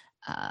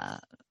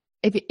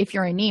 if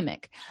you're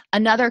anemic.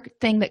 Another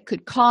thing that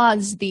could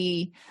cause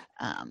the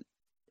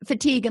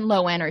fatigue and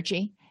low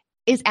energy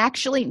is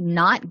actually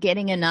not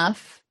getting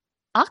enough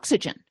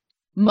oxygen.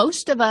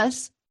 Most of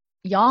us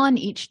yawn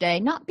each day,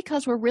 not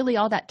because we're really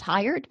all that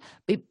tired,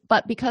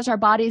 but because our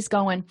body's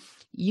going,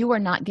 you are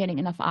not getting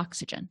enough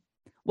oxygen.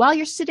 While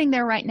you're sitting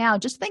there right now,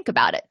 just think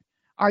about it.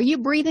 Are you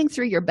breathing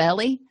through your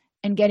belly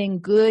and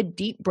getting good,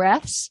 deep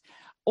breaths?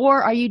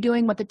 Or are you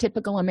doing what the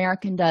typical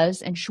American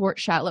does and short,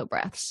 shallow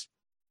breaths?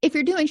 If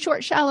you're doing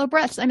short, shallow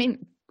breaths,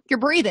 you're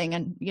breathing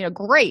and,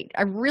 great.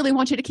 I really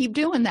want you to keep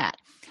doing that.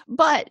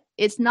 But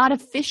it's not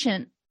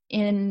efficient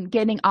in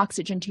getting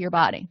oxygen to your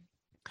body.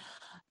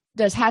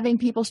 Does having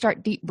people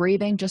start deep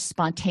breathing just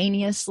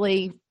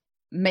spontaneously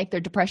make their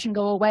depression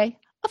go away?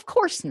 Of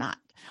course not.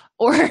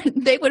 Or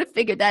they would have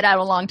figured that out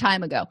a long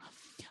time ago.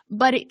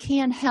 But it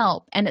can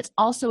help, and it's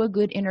also a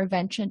good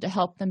intervention to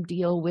help them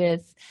deal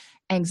with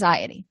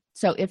anxiety.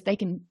 So if they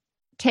can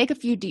take a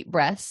few deep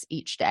breaths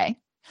each day,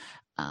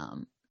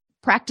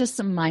 practice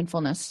some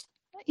mindfulness,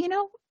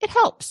 it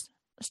helps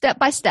step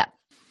by step.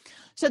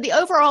 So the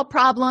overall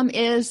problem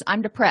is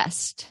I'm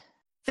depressed.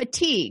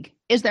 Fatigue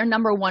is their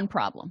number one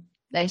problem.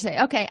 They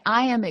say, okay,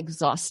 I am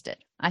exhausted.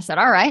 I said,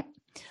 all right.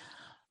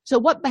 So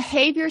what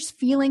behaviors,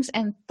 feelings,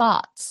 and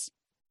thoughts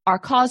are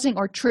causing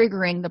or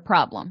triggering the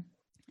problem?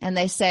 And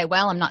they say,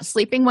 well, I'm not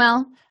sleeping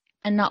well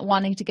and not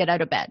wanting to get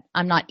out of bed.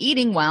 I'm not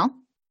eating well.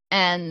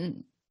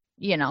 And,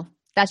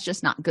 that's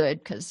just not good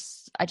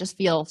because I just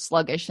feel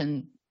sluggish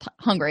and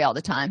hungry all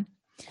the time.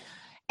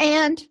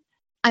 And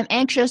I'm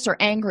anxious or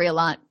angry a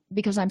lot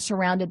because I'm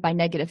surrounded by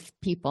negative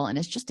people and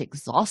it's just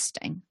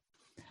exhausting.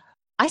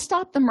 I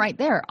stop them right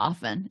there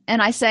often.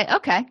 And I say,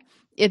 okay,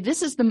 if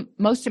this is the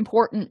most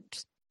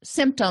important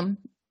symptom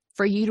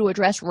for you to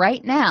address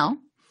right now,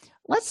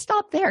 let's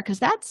stop there because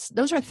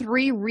those are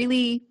 3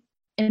 really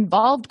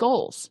involved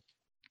goals.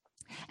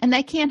 And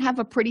they can have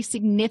a pretty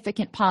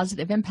significant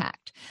positive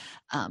impact.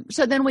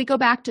 So then we go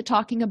back to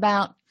talking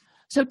about,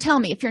 so tell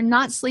me, if you're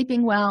not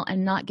sleeping well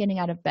and not getting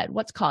out of bed,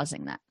 what's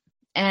causing that?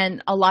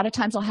 And a lot of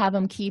times I'll have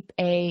them keep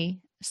a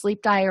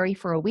sleep diary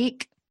for a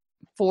week.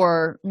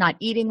 For not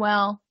eating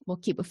well, we'll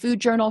keep a food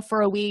journal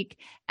for a week.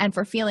 And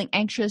for feeling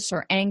anxious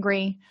or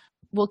angry,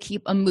 we'll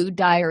keep a mood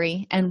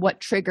diary and what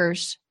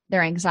triggers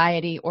their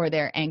anxiety or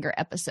their anger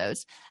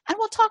episodes. And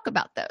we'll talk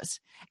about those.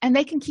 And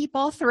they can keep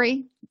all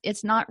 3.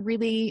 It's not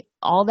really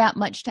all that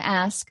much to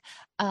ask.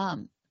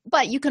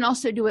 But you can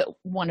also do it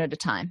one at a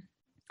time.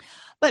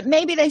 But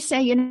maybe they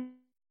say, you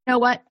know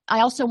what? I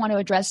also want to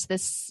address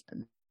this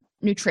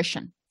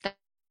nutrition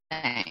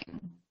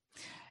thing.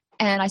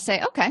 And I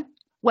say, okay,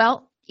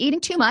 well, eating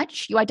too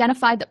much, you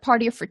identified that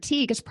part of your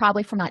fatigue is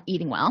probably from not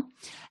eating well.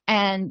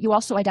 And you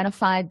also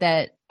identified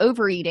that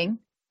overeating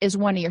is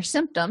one of your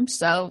symptoms.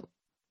 So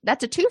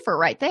that's a twofer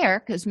right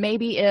there, because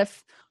maybe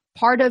if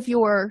part of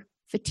your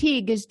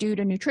fatigue is due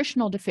to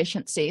nutritional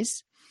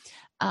deficiencies,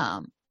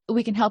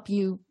 we can help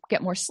you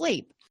get more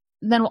sleep.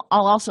 Then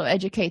I'll also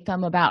educate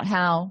them about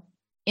how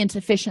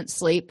insufficient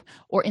sleep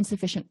or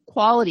insufficient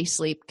quality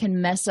sleep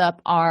can mess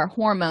up our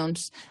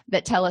hormones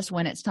that tell us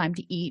when it's time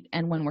to eat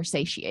and when we're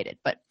satiated.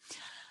 But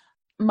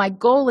my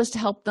goal is to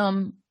help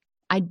them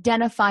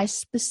identify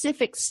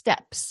specific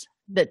steps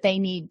that they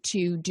need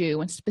to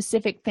do and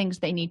specific things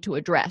they need to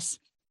address.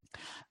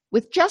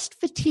 With just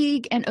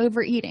fatigue and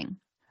overeating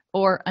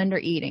or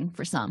undereating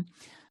for some,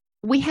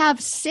 we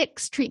have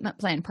 6 treatment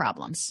plan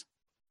problems.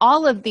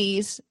 All of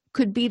these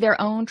could be their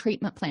own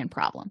treatment plan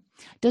problem.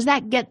 Does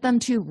that get them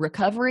to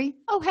recovery?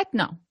 Oh, heck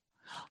no.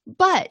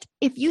 But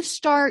if you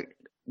start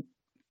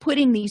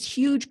putting these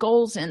huge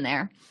goals in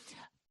there,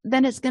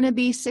 then it's going to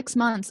be 6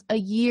 months, a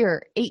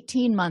year,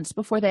 18 months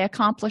before they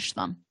accomplish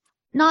them.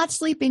 Not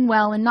sleeping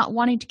well and not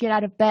wanting to get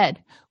out of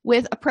bed,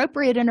 with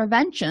appropriate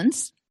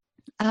interventions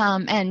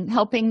and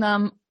helping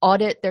them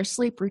audit their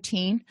sleep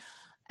routine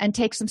and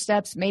take some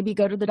steps, maybe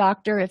go to the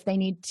doctor if they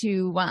need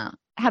to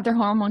have their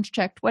hormones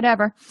checked,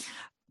 whatever.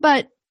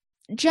 But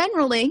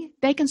generally,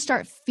 they can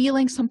start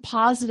feeling some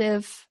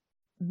positive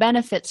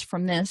benefits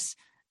from this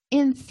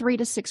in 3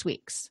 to 6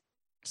 weeks.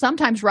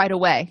 Sometimes right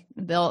away,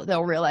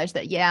 they'll realize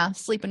that, yeah,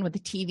 sleeping with the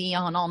TV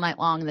on all night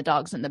long and the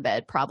dog's in the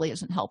bed probably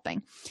isn't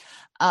helping.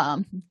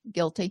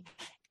 Guilty.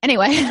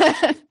 Anyway,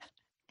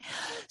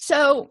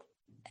 so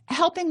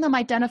helping them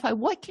identify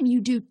what can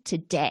you do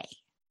today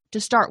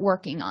to start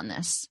working on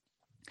this.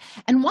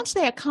 And once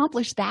they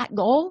accomplish that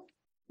goal,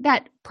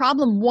 that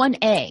problem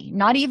 1A,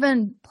 not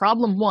even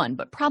problem 1,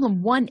 but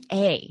problem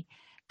 1A,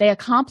 they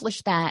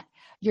accomplish that,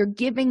 you're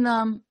giving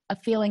them a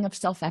feeling of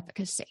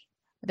self-efficacy.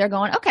 They're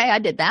going, okay, I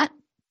did that,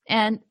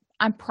 and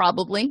I'm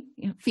probably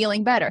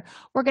feeling better.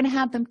 We're going to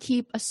have them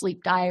keep a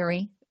sleep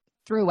diary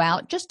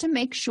throughout just to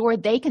make sure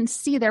they can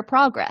see their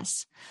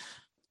progress.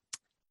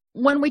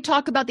 When we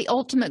talk about the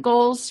ultimate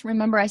goals,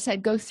 remember I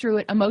said go through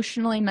it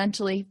emotionally,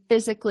 mentally,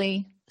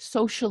 physically,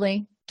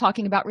 socially,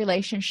 talking about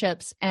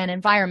relationships, and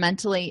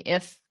environmentally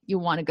if you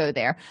want to go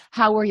there.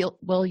 How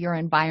will your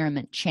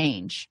environment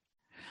change?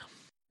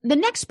 The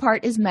next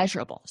part is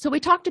measurable. So we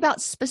talked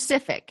about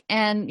specific,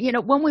 and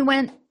when we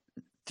went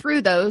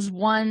through those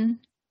 1A,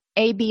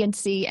 B, and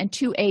C and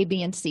 2A,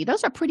 B, and C,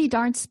 those are pretty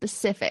darn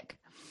specific.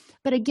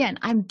 But again,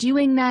 I'm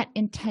doing that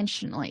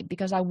intentionally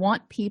because I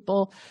want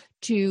people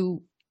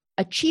to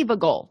achieve a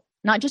goal,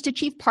 not just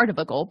achieve part of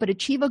a goal, but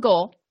achieve a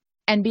goal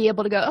and be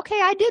able to go, okay,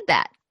 I did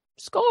that.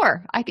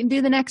 Score. I can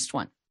do the next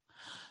one.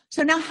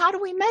 So now how do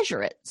we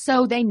measure it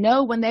so they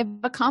know when they've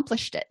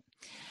accomplished it?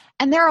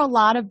 And there are a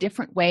lot of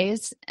different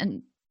ways,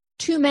 and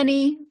too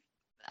many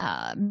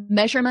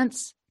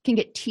measurements can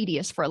get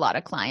tedious for a lot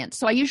of clients.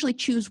 So I usually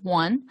choose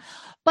one.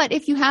 But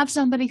if you have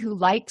somebody who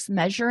likes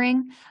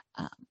measuring,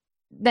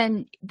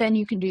 then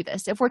you can do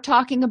this. If we're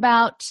talking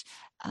about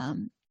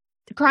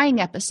crying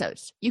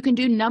episodes, you can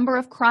do number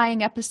of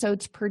crying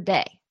episodes per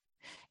day.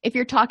 If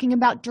you're talking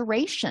about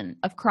duration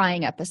of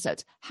crying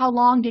episodes, how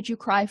long did you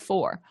cry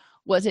for?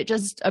 Was it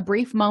just a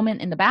brief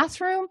moment in the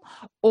bathroom,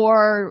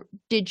 or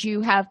did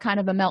you have kind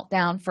of a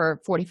meltdown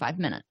for 45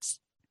 minutes?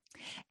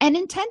 And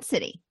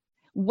intensity.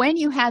 When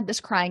you had this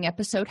crying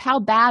episode, how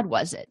bad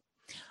was it?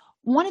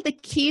 One of the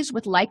keys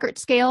with Likert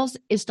scales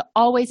is to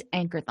always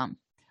anchor them.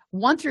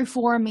 1 through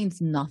 4 means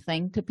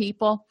nothing to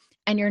people,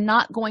 and you're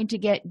not going to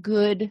get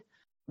good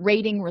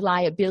rating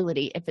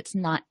reliability if it's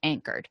not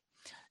anchored.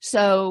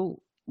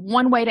 So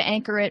one way to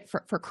anchor it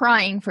for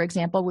crying, for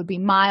example, would be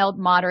mild,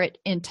 moderate,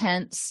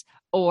 intense,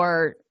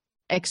 or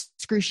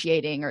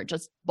excruciating, or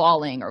just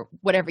bawling, or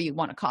whatever you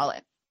want to call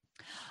it.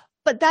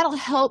 But that'll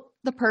help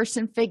the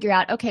person figure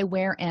out, okay,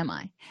 where am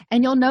I?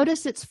 And you'll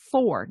notice it's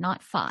 4,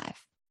 not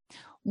 5.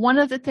 One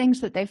of the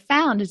things that they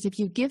found is if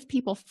you give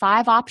people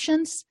 5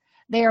 options,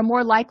 they are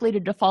more likely to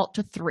default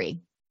to 3,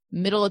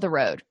 middle of the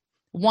road,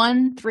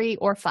 1, 3,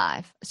 or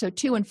 5. So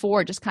 2 and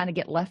 4 just kind of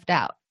get left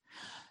out.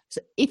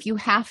 So if you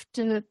have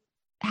to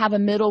have a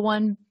middle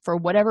one for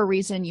whatever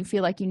reason, you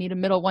feel like you need a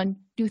middle one,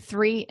 do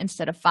 3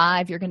 instead of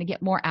 5. You're going to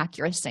get more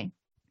accuracy.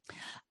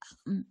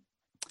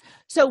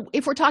 So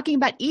if we're talking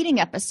about eating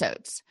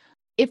episodes,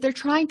 if they're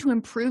trying to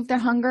improve their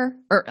hunger,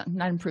 or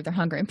not improve their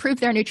hunger,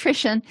 improve their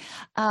nutrition,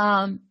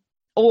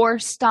 or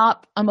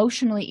stop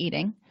emotionally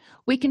eating,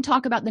 we can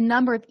talk about the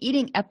number of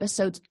eating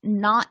episodes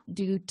not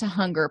due to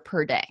hunger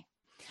per day.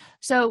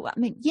 So,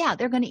 yeah,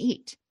 they're going to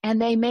eat, and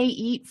they may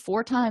eat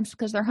 4 times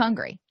because they're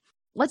hungry.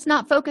 Let's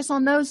not focus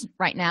on those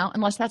right now,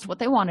 unless that's what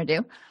they want to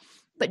do.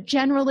 But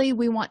generally,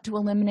 we want to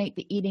eliminate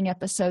the eating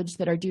episodes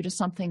that are due to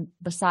something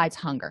besides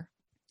hunger.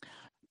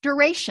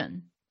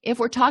 Duration. If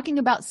we're talking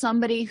about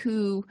somebody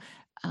who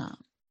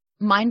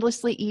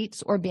mindlessly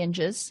eats or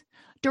binges,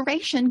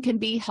 duration can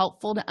be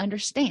helpful to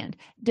understand.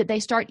 Did they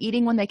start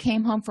eating when they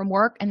came home from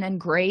work and then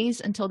graze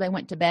until they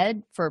went to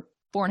bed for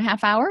 4.5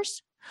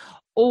 hours?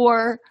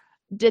 Or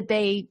did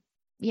they,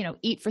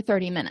 eat for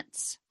 30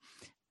 minutes?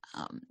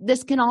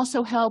 This can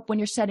also help when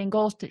you're setting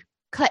goals to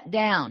cut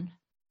down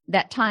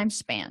that time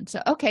span.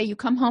 So, okay, you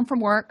come home from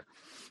work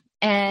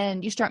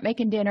and you start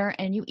making dinner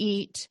and you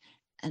eat,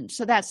 and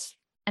so that's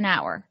an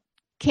hour.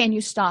 Can you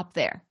stop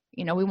there?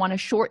 We want to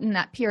shorten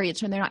that period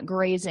so they're not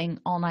grazing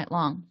all night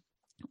long,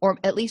 or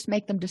at least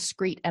make them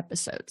discrete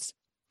episodes.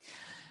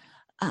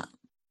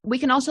 We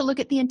can also look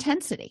at the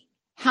intensity.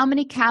 How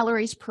many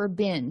calories per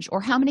binge,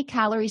 or how many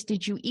calories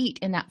did you eat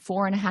in that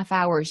 4.5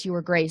 hours you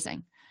were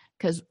grazing?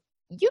 Because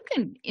you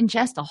can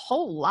ingest a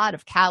whole lot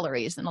of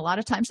calories, and a lot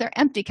of times they're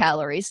empty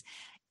calories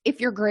if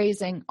you're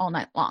grazing all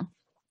night long.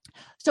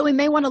 So we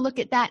may want to look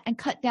at that and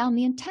cut down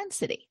the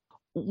intensity.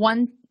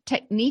 One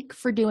technique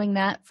for doing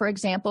that, for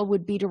example,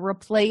 would be to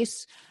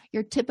replace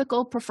your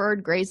typical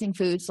preferred grazing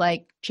foods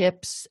like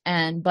chips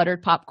and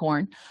buttered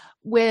popcorn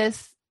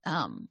with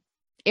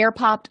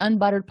air-popped,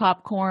 unbuttered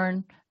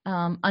popcorn,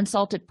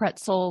 unsalted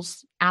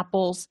pretzels,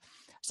 apples,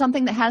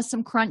 something that has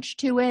some crunch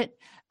to it,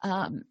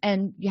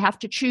 and you have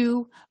to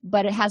chew,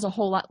 but it has a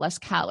whole lot less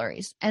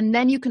calories. And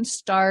then you can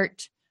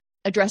start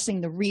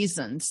addressing the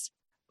reasons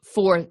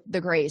for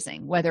the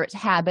grazing, whether it's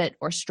habit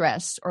or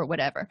stress or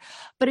whatever.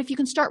 But if you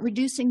can start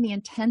reducing the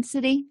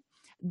intensity,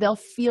 they'll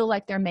feel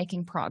like they're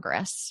making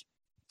progress.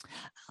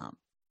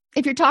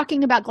 If you're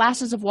talking about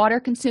glasses of water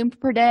consumed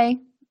per day,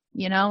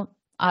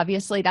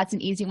 obviously that's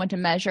an easy one to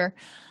measure.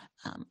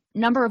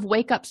 Number of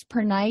wake-ups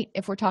per night,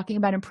 if we're talking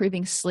about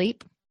improving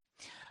sleep.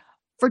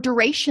 For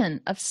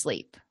duration of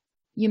sleep,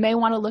 you may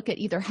want to look at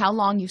either how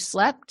long you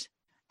slept,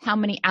 how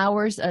many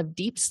hours of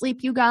deep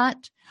sleep you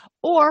got,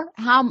 or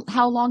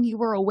how long you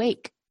were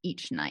awake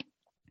each night.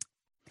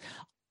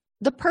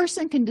 The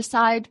person can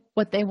decide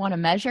what they want to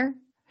measure,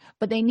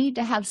 but they need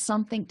to have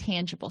something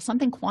tangible,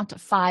 something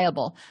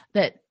quantifiable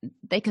that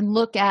they can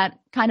look at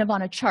kind of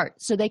on a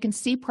chart so they can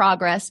see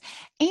progress,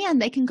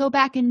 and they can go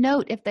back and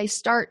note if they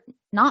start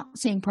not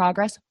seeing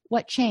progress,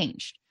 what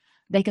changed.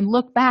 They can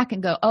look back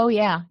and go, oh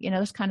yeah,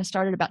 this kind of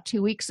started about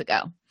 2 weeks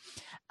ago.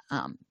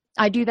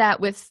 I do that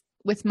with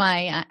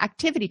my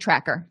activity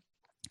tracker.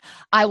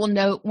 I will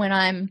note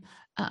when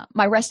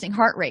my resting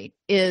heart rate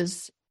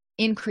is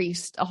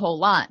increased a whole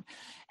lot.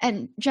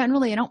 And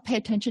generally, I don't pay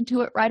attention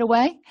to it right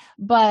away.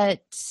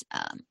 But,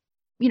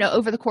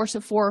 over the course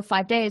of 4 or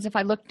 5 days, if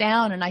I look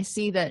down and I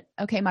see that,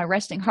 okay, my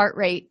resting heart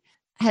rate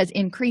has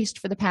increased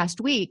for the past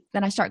week,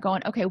 then I start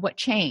going, okay, what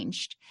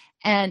changed?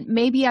 And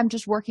maybe I'm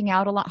just working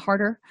out a lot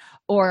harder,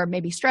 or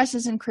maybe stress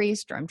has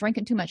increased, or I'm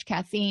drinking too much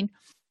caffeine.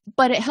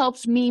 But it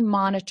helps me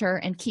monitor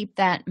and keep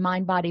that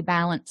mind-body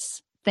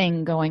balance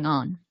thing going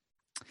on.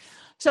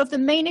 So if the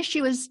main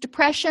issue is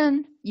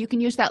depression, you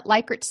can use that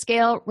Likert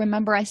scale.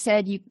 Remember, I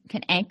said you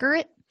can anchor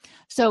it.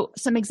 So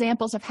some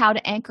examples of how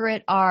to anchor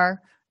it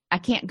are, I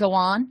can't go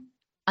on,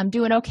 I'm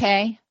doing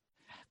okay,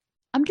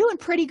 I'm doing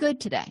pretty good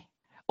today,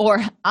 or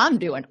I'm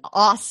doing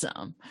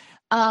awesome.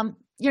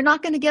 You're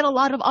not going to get a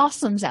lot of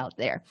awesomes out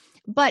there.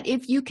 But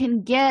if you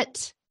can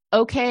get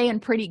okay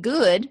and pretty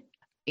good,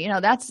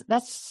 that's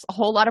a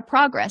whole lot of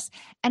progress.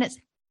 And it's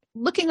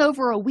looking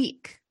over a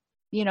week.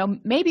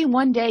 Maybe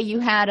one day you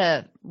had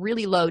a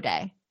really low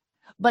day,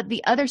 but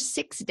the other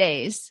 6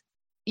 days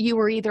you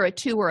were either a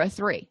 2 or a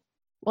 3.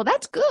 Well,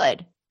 that's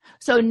good.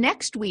 So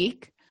next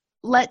week,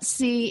 let's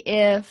see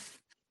if,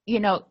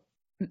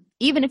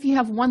 even if you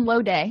have one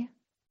low day,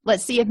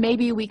 let's see if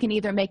maybe we can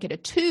either make it a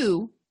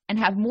 2 and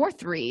have more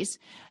 3s.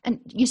 And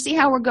you see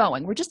how we're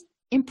going. We're just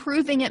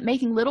improving it,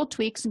 making little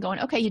tweaks and going,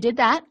 okay, you did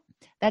that.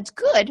 That's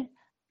good.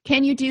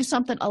 Can you do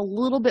something a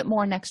little bit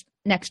more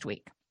next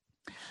week?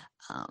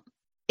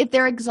 If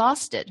they're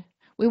exhausted,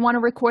 we want to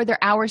record their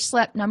hours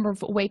slept, number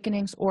of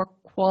awakenings, or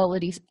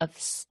qualities of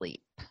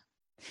sleep.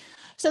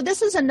 So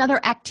this is another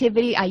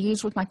activity I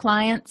use with my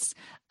clients.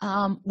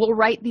 We'll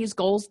write these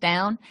goals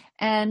down,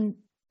 and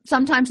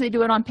sometimes they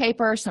do it on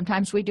paper.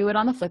 Sometimes we do it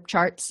on the flip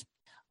charts.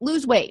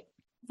 Lose weight.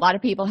 A lot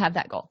of people have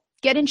that goal.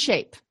 Get in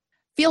shape.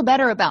 Feel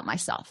better about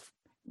myself.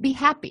 Be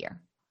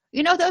happier.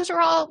 Those are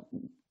all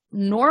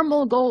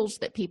normal goals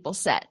that people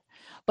set,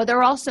 but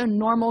they're also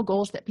normal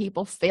goals that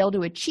people fail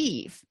to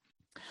achieve.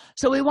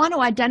 So we want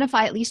to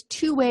identify at least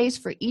 2 ways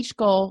for each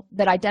goal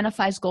that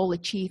identifies goal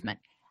achievement.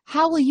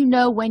 How will you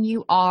know when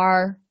you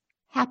are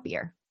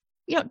happier?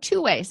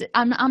 2 ways.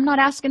 I'm not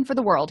asking for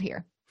the world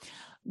here,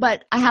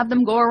 but I have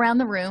them go around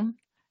the room,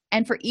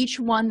 and for each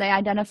one, they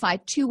identify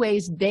 2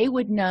 ways they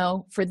would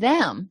know for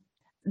them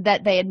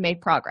that they had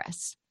made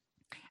progress.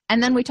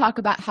 And then we talk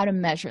about how to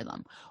measure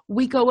them.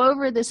 We go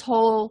over this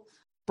whole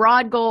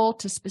broad goal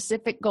to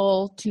specific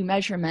goal to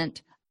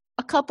measurement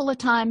a couple of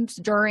times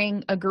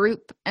during a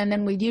group, and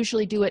then we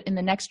usually do it in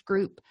the next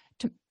group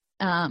to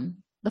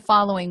the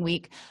following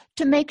week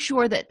to make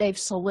sure that they've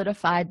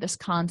solidified this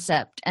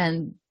concept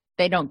and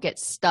they don't get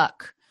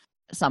stuck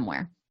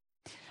somewhere.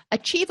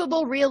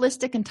 Achievable,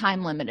 realistic, and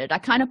time limited. I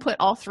kind of put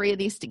all 3 of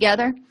these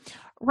together.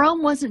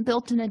 Rome wasn't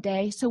built in a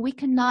day, so we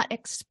cannot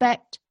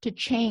expect to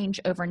change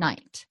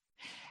overnight.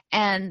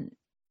 And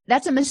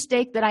that's a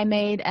mistake that I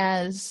made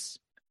as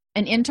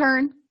an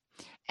intern,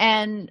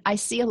 and I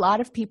see a lot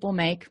of people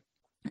make,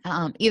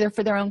 either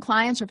for their own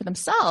clients or for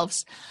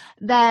themselves,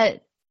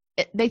 that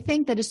they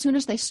think that as soon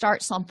as they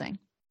start something,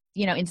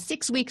 in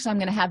 6 weeks, I'm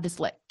going to have this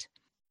licked.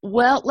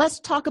 Well, let's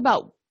talk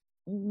about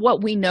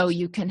what we know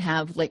you can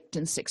have licked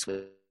in 6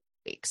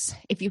 weeks.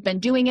 If you've been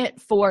doing it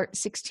for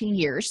 16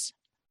 years,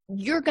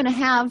 you're going to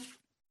have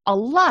a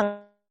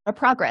lot of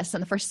progress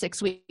in the first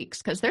 6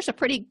 weeks because there's a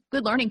pretty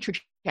good learning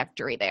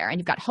trajectory there, and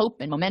you've got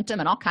hope and momentum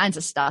and all kinds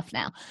of stuff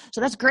now.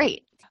 So that's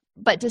great.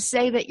 But to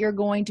say that you're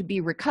going to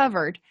be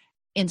recovered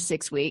in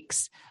 6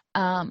 weeks,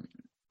 not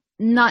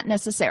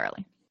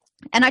necessarily.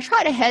 And I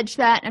try to hedge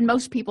that, and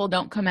most people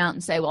don't come out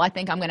and say, well, I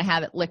think I'm going to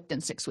have it licked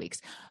in 6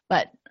 weeks,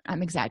 but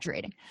I'm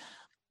exaggerating.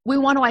 We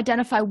want to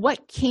identify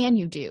what can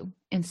you do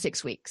in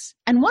 6 weeks.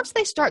 And once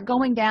they start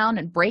going down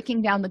and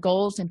breaking down the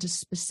goals into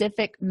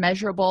specific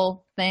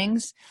measurable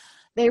things,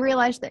 they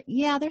realize that,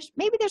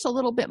 there's a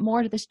little bit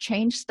more to this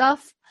change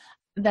stuff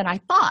than I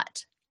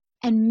thought.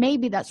 And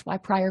maybe that's why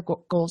prior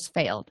goals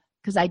failed,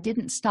 because I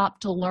didn't stop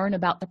to learn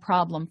about the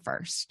problem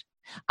first.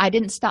 I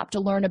didn't stop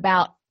to learn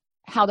about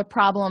how the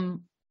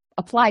problem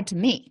applied to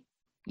me.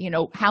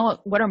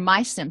 What are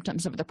my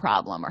symptoms of the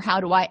problem, or how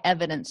do I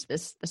evidence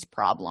this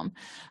problem?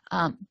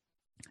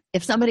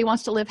 If somebody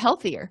wants to live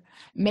healthier,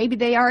 maybe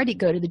they already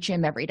go to the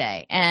gym every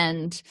day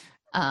and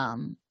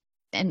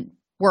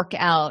work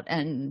out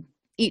and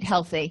eat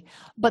healthy,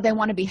 but they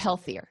want to be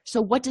healthier.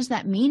 So what does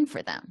that mean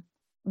for them?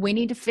 We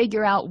need to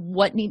figure out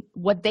what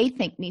they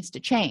think needs to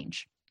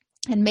change.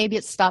 And maybe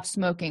it's stop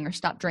smoking or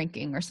stop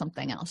drinking or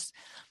something else.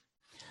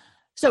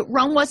 So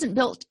Rome wasn't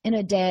built in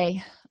a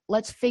day.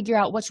 Let's figure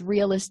out what's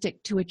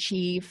realistic to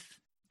achieve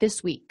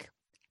this week,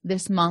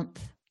 this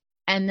month,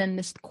 and then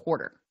this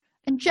quarter.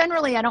 And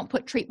generally, I don't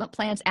put treatment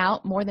plans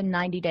out more than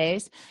 90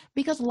 days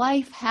because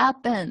life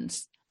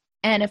happens.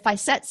 And if I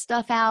set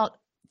stuff out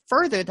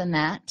further than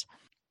that,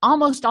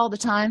 almost all the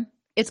time,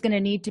 it's going to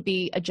need to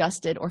be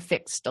adjusted or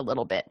fixed a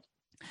little bit.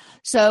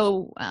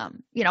 So,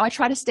 I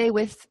try to stay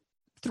with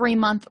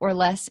 3-month or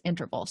less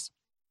intervals.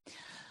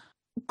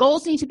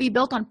 Goals need to be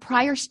built on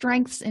prior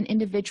strengths and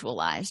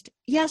individualized.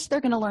 Yes,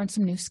 they're going to learn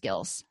some new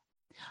skills.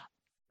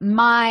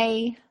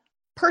 My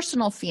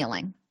personal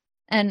feeling,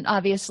 and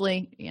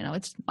obviously,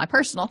 it's my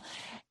personal,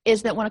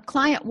 is that when a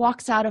client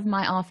walks out of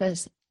my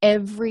office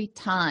every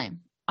time,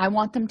 I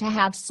want them to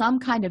have some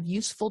kind of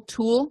useful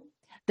tool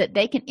that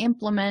they can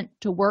implement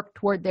to work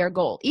toward their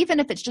goal, even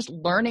if it's just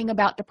learning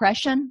about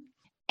depression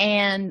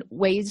and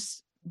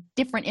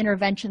different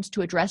interventions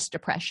to address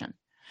depression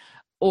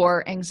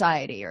or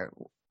anxiety, or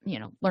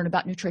learn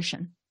about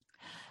nutrition.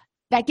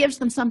 That gives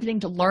them something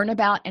to learn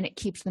about, and it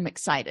keeps them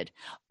excited.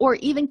 Or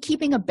even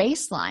keeping a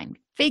baseline,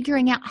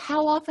 figuring out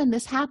how often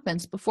this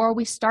happens before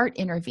we start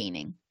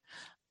intervening.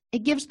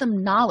 It gives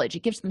them knowledge.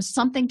 It gives them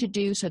something to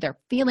do, so they're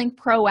feeling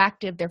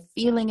proactive, they're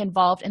feeling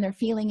involved, and they're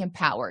feeling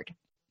empowered.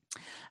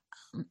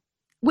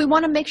 We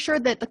want to make sure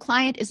that the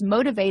client is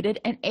motivated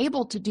and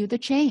able to do the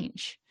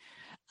change.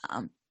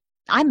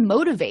 I'm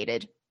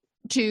motivated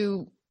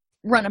to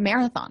run a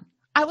marathon.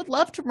 I would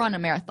love to run a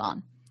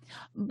marathon,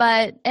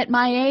 but at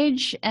my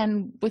age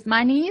and with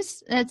my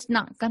knees, it's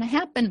not going to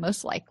happen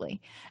most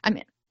likely. I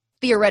mean,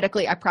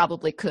 theoretically, I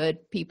probably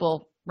could.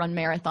 People run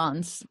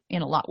marathons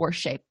in a lot worse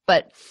shape,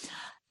 but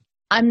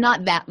I'm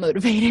not that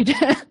motivated.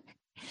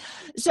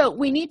 So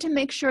we need to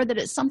make sure that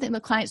it's something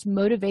the client's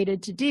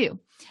motivated to do.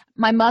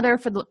 My mother,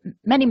 for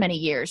many, many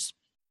years,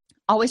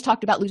 always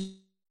talked about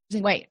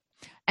losing weight,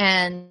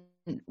 and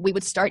we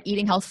would start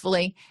eating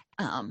healthfully,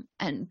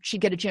 and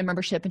she'd get a gym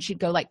membership and she'd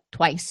go like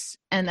twice,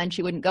 and then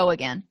she wouldn't go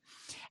again.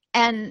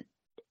 And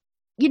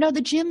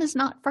the gym is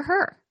not for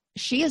her.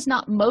 She is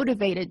not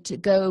motivated to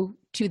go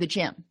to the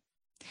gym.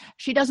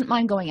 She doesn't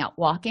mind going out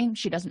walking.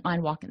 She doesn't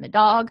mind walking the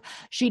dog.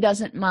 She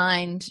doesn't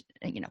mind,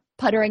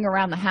 puttering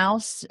around the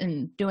house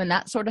and doing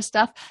that sort of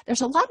stuff.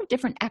 There's a lot of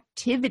different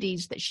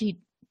activities that she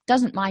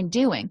doesn't mind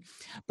doing,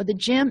 but the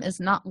gym is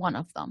not one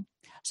of them.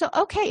 So,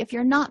 okay, if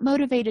you're not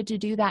motivated to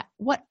do that,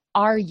 what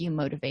are you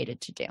motivated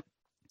to do?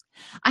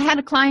 I had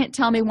a client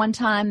tell me one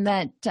time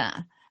that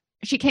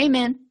she came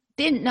in,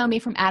 didn't know me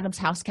from Adam's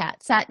house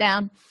cat, sat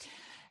down,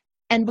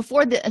 and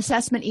before the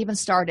assessment even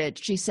started,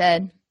 she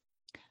said,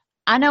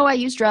 I know I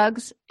use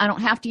drugs. I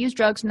don't have to use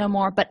drugs no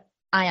more, but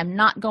I am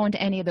not going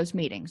to any of those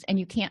meetings, and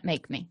you can't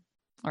make me,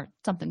 or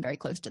something very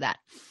close to that.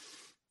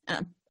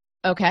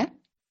 Okay.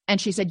 And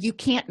she said, you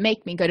can't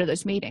make me go to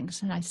those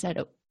meetings. And I said,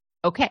 oh,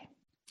 okay.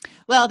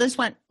 Well, this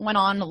went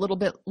on a little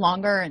bit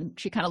longer, and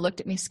she kind of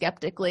looked at me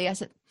skeptically. I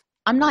said,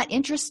 I'm not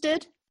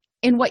interested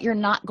in what you're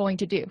not going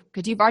to do,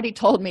 because you've already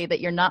told me that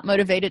you're not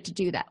motivated to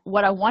do that.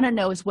 What I want to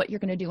know is what you're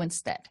going to do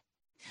instead.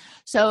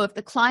 So if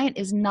the client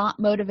is not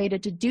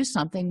motivated to do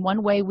something,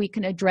 one way we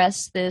can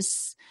address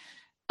this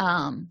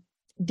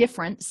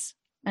difference,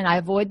 and I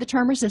avoid the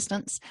term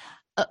resistance,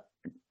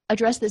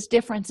 address this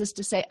difference is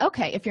to say,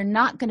 okay, if you're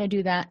not going to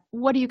do that,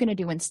 what are you going to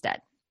do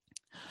instead?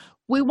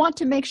 We want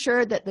to make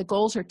sure that the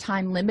goals are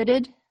time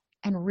limited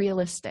and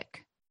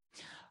realistic.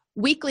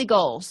 Weekly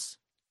goals,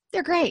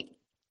 they're great.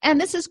 And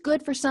this is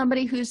good for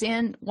somebody who's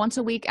in once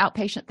a week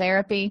outpatient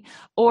therapy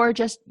or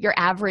just your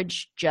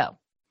average Joe.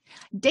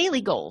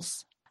 Daily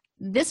goals,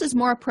 this is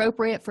more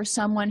appropriate for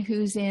someone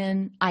who's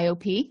in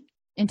IOP,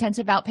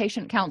 intensive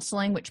outpatient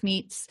counseling, which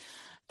meets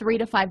 3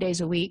 to 5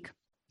 days a week,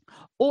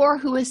 or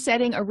who is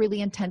setting a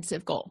really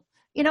intensive goal.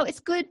 It's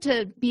good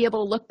to be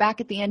able to look back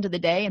at the end of the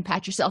day and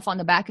pat yourself on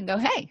the back and go,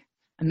 hey,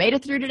 I made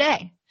it through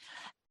today.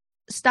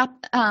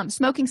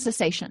 Smoking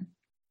cessation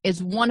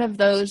is one of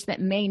those that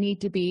may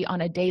need to be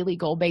on a daily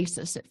goal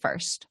basis at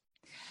first.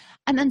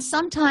 And then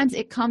sometimes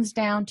it comes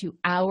down to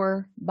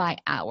hour by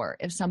hour.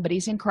 If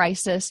somebody's in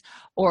crisis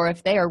or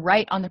if they are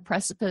right on the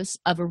precipice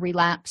of a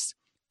relapse,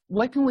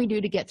 what can we do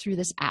to get through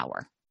this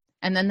hour?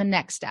 And then the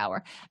next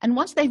hour. And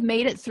once they've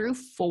made it through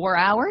 4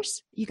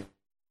 hours, you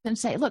can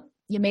say, look,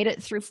 you made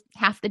it through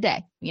half the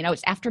day.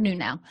 It's afternoon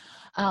now.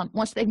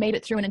 Once they've made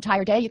it through an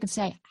entire day, you can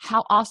say,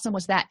 how awesome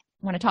was that?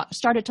 When I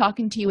started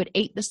talking to you at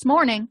 8 this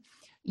morning,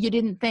 you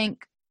didn't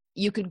think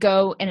you could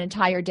go an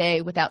entire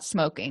day without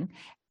smoking.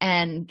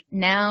 And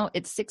now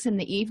it's 6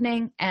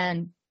 p.m.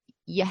 and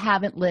you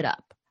haven't lit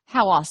up.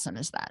 How awesome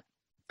is that?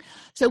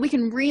 So we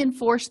can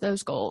reinforce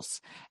those goals.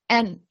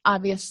 And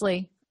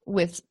obviously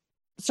with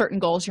certain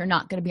goals, you're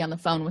not going to be on the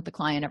phone with the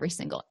client every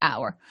single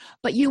hour,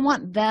 but you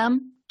want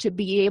them to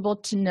be able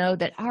to know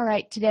that, all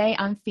right, today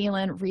I'm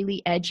feeling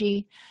really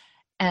edgy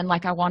and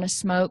like I want to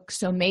smoke.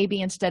 So maybe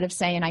instead of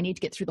saying I need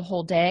to get through the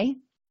whole day,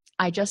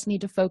 I just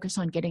need to focus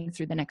on getting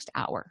through the next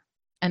hour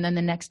and then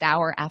the next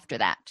hour after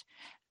that.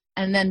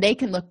 And then they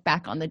can look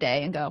back on the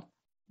day and go,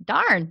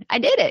 darn, I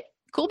did it.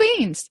 Cool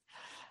beans.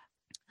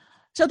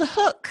 So the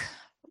hook,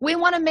 we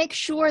want to make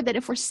sure that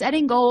if we're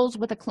setting goals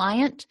with a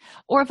client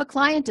or if a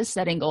client is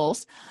setting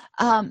goals,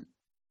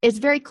 it's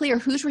very clear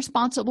who's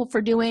responsible for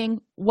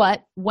doing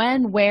what,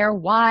 when, where,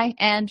 why,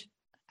 and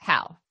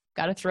how.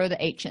 Got to throw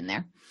the H in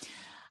there.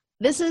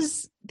 This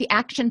is the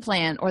action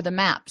plan or the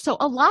map. So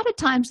a lot of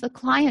times the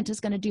client is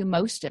going to do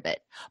most of it,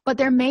 but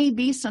there may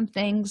be some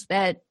things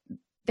that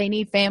they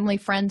need family,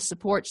 friends,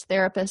 supports,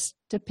 therapists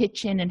to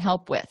pitch in and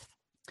help with.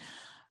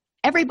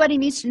 Everybody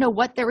needs to know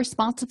what they're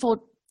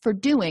responsible for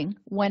doing,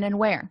 when and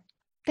where.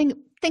 Think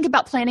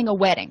about planning a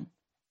wedding.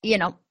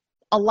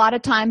 A lot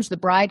of times the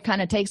bride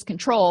kind of takes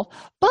control,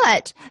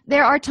 but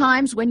there are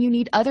times when you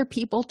need other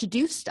people to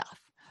do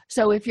stuff.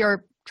 So if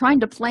you're trying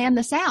to plan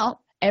this out,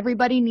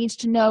 everybody needs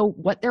to know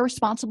what they're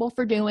responsible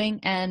for doing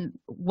and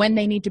when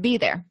they need to be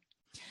there.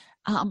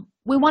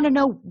 We want to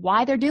know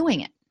why they're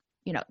doing it.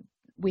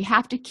 We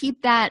have to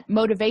keep that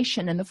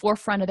motivation in the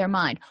forefront of their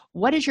mind.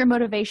 What is your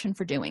motivation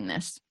for doing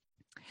this?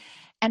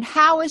 And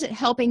how is it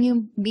helping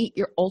you meet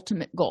your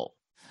ultimate goal?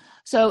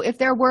 So if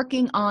they're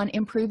working on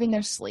improving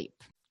their sleep,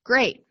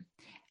 great.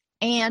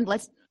 And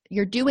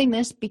you're doing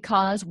this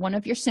because one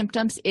of your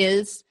symptoms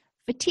is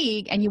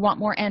fatigue and you want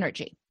more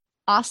energy.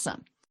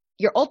 Awesome.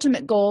 Your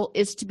ultimate goal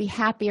is to be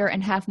happier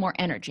and have more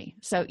energy.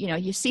 So,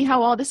 you see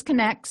how all this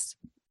connects.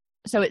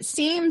 So it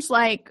seems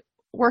like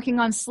working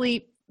on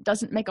sleep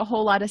doesn't make a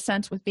whole lot of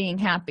sense with being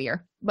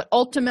happier, but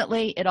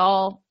ultimately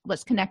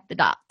let's connect the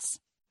dots.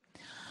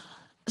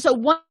 So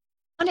one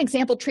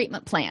example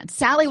treatment plan,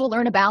 Sally will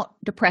learn about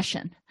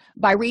depression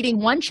by reading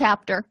one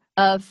chapter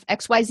of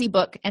XYZ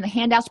book and the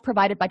handouts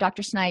provided by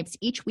Dr. Snipes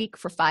each week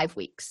for 5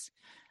 weeks.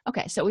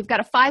 Okay, so we've got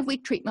a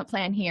 5-week treatment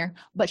plan here,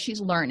 but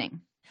she's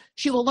learning.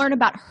 She will learn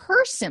about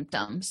her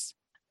symptoms,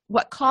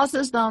 what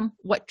causes them,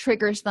 what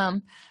triggers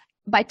them,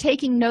 by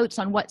taking notes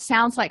on what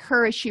sounds like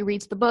her as she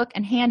reads the book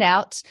and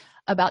handouts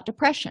about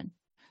depression.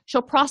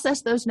 She'll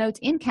process those notes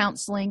in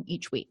counseling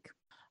each week.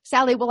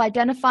 Sally will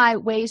identify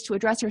ways to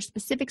address her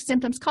specific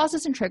symptoms,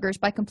 causes, and triggers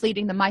by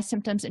completing the My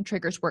Symptoms and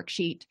Triggers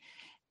worksheet.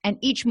 And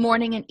each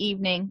morning and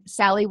evening,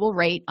 Sally will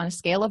rate on a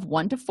scale of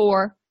 1 to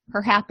 4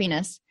 her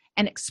happiness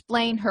and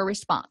explain her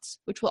response,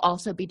 which will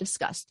also be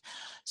discussed.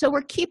 So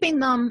we're keeping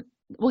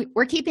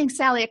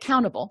Sally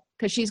accountable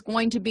because she's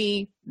going to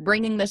be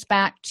bringing this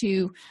back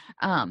to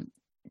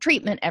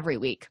treatment every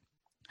week.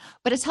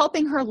 But it's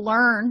helping her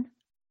learn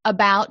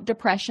about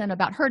depression,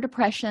 about her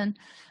depression,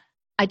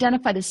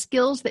 identify the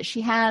skills that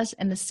she has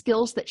and the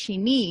skills that she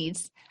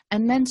needs,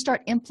 and then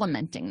start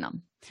implementing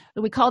them.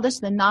 We call this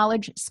the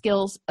knowledge,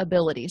 skills,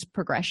 abilities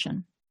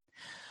progression.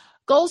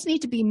 Goals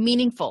need to be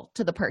meaningful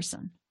to the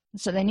person,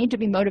 so they need to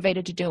be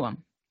motivated to do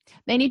them.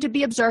 They need to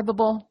be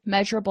observable,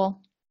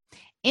 measurable,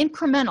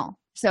 incremental.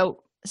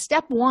 So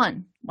step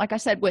 1, like I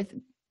said, with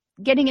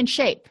getting in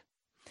shape,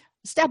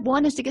 step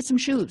 1 is to get some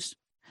shoes.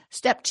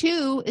 Step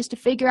 2 is to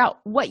figure out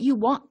what you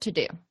want to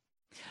do.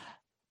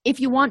 If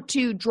you want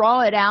to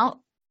draw it out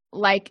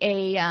like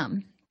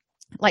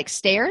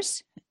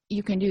stairs,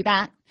 you can do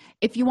that.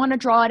 If you want to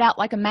draw it out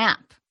like a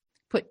map,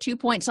 put 2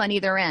 points on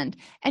either end.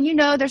 And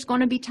there's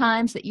going to be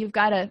times that you've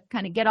got to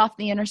kind of get off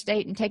the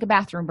interstate and take a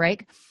bathroom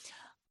break.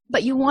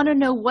 But you want to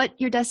know what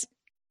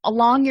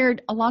along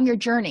your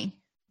journey,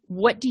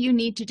 what do you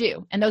need to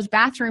do? And those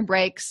bathroom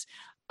breaks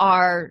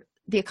are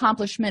the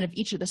accomplishment of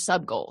each of the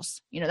sub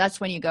goals.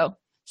 That's when you go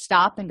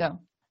stop and go,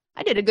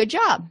 I did a good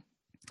job.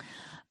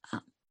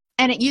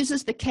 And it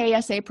uses the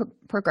KSA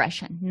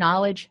progression,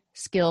 knowledge,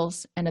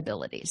 skills, and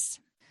abilities.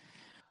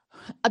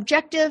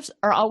 Objectives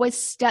are always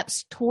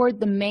steps toward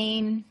the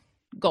main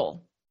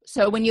goal.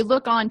 So when you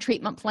look on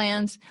treatment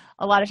plans,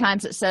 a lot of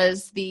times it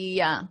says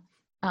the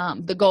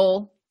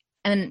goal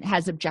and it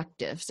has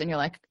objectives. And you're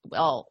like,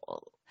 well,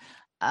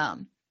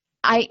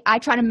 I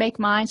try to make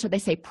mine so they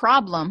say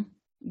problem,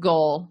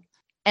 goal,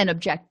 and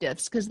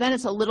objectives, because then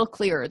it's a little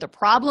clearer. The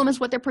problem is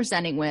what they're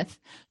presenting with.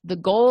 The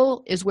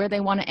goal is where they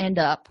want to end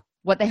up,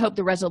 what they hope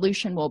the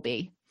resolution will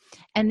be.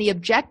 And the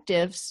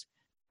objectives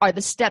are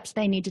the steps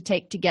they need to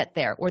take to get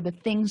there, or the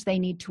things they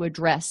need to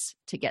address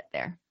to get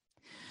there.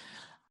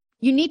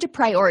 You need to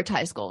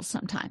prioritize goals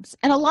sometimes.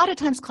 And a lot of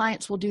times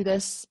clients will do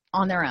this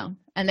on their own.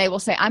 And they will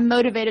say, I'm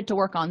motivated to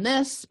work on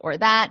this or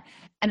that.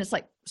 And it's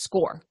like,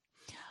 score.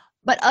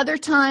 But other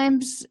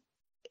times,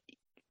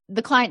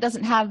 the client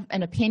doesn't have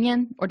an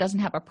opinion or doesn't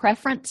have a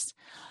preference.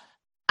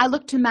 I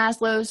look to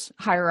Maslow's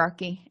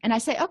hierarchy and I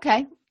say,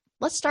 okay,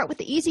 let's start with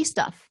the easy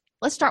stuff.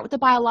 Let's start with the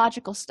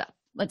biological stuff.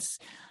 Let's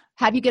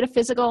have you get a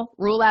physical,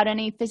 rule out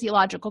any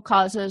physiological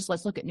causes.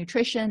 Let's look at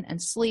nutrition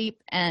and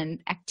sleep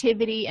and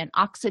activity and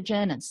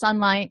oxygen and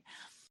sunlight.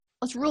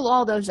 Let's rule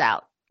all those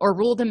out or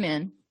rule them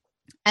in.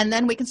 And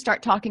then we can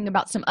start talking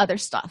about some other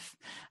stuff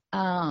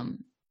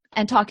and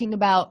talking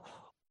about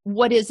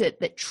what is it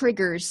that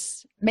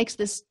makes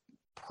this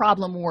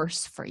problem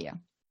worse for you.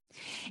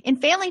 In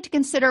failing to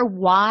consider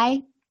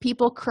why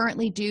people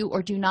currently do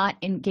or do not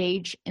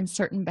engage in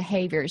certain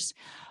behaviors,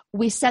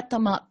 we set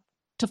them up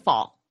to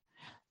fall.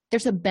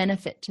 There's a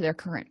benefit to their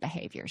current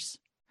behaviors.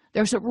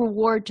 There's a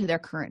reward to their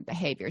current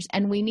behaviors,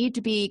 and we need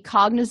to be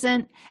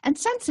cognizant and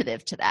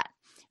sensitive to that.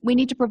 We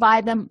need to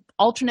provide them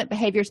alternate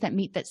behaviors that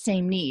meet that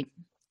same need.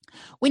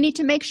 We need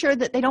to make sure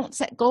that they don't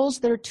set goals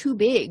that are too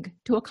big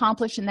to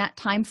accomplish in that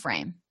time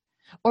frame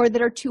or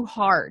that are too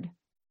hard.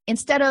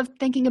 Instead of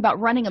thinking about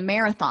running a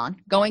marathon,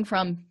 going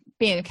from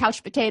being a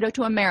couch potato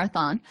to a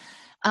marathon,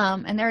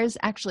 and there is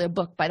actually a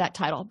book by that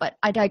title, but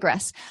I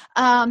digress.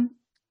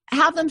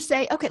 Have them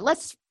say, okay,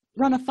 let's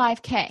run a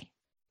 5K.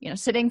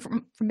 Sitting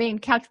from being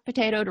couch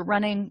potato to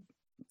running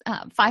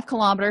 5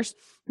 kilometers,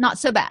 not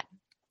so bad.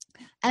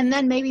 And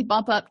then maybe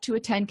bump up to a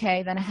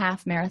 10K, then a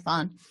half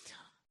marathon.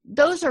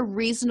 Those are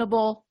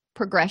reasonable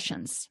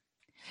progressions.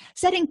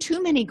 Setting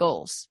too many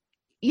goals.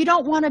 You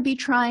don't want to be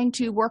trying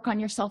to work on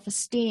your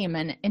self-esteem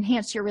and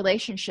enhance your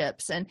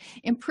relationships and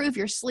improve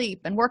your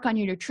sleep and work on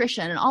your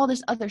nutrition and all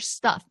this other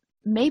stuff.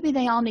 Maybe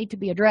they all need to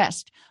be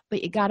addressed,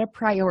 but you got to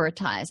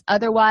prioritize.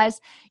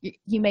 Otherwise,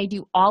 you may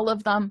do all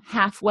of them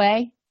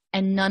halfway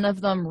and none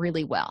of them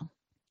really well.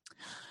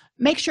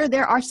 Make sure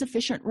there are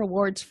sufficient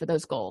rewards for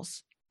those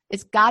goals.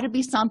 It's got to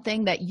be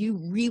something that you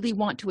really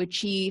want to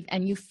achieve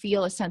and you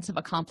feel a sense of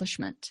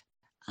accomplishment.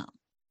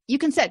 You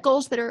can set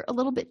goals that are a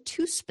little bit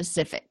too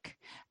specific,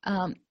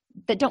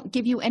 that don't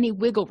give you any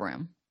wiggle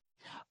room,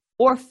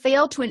 or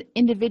fail to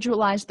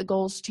individualize the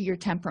goals to your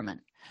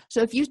temperament.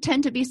 So if you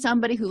tend to be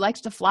somebody who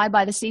likes to fly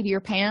by the seat of your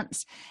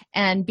pants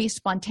and be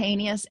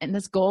spontaneous, and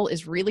this goal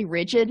is really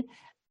rigid,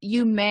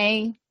 you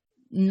may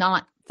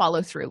not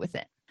follow through with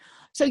it.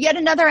 So yet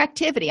another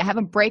activity, I have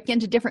them break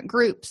into different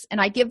groups, and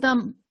I give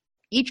them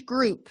each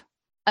group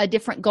a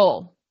different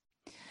goal.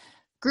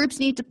 Groups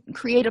need to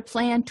create a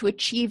plan to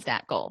achieve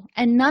that goal.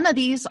 And none of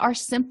these are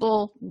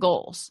simple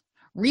goals.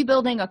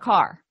 Rebuilding a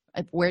car.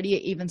 Where do you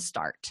even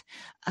start?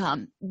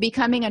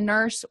 Becoming a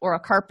nurse or a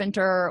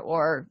carpenter,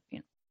 or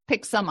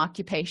pick some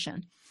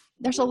occupation.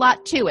 There's a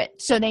lot to it.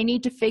 So they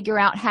need to figure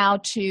out how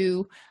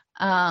to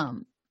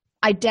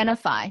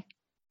identify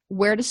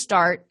where to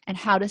start and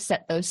how to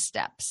set those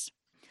steps.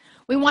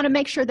 We want to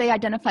make sure they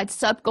identified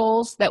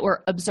sub-goals that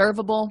were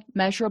observable,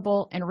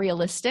 measurable, and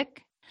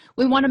realistic.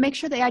 We want to make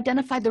sure they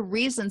identified the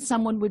reason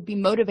someone would be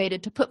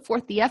motivated to put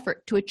forth the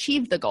effort to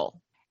achieve the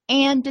goal.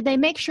 And did they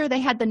make sure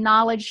they had the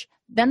knowledge,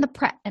 then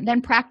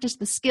practice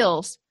the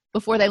skills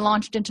before they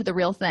launched into the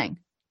real thing?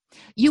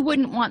 You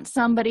wouldn't want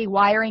somebody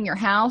wiring your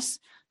house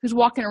who's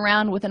walking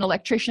around with an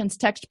electrician's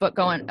textbook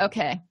going,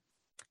 okay,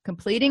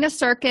 completing a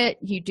circuit,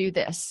 you do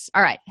this.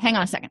 All right, hang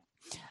on a second.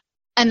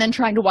 And then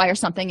trying to wire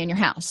something in your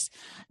house.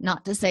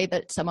 Not to say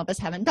that some of us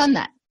haven't done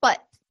that, but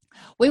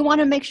we want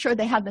to make sure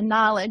they have the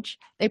knowledge,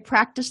 they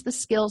practice the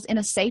skills in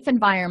a safe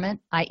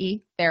environment,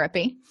 i.e.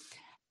 therapy,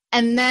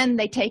 and then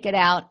they take it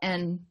out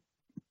and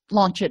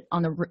launch it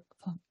on the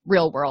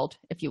real world,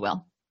 if you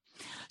will.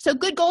 So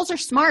good goals are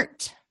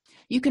smart.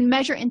 You can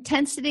measure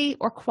intensity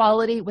or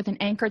quality with an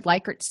anchored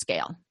Likert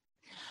scale.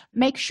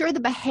 Make sure the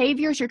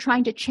behaviors you're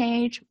trying to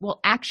change will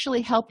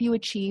actually help you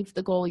achieve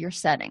the goal you're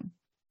setting.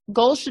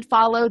 Goals should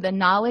follow the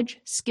knowledge,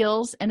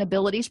 skills, and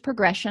abilities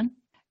progression,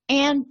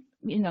 and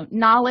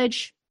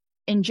knowledge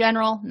in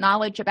general,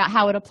 knowledge about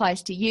how it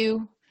applies to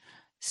you,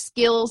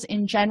 skills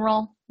in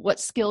general, what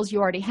skills you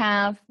already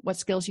have, what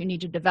skills you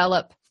need to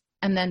develop,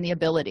 and then the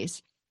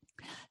abilities.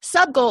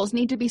 Sub-goals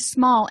need to be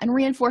small and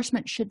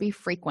reinforcement should be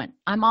frequent.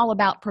 I'm all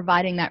about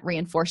providing that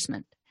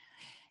reinforcement.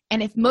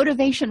 And if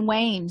motivation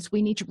wanes,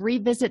 we need to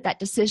revisit that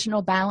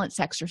decisional balance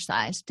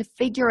exercise to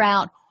figure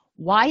out,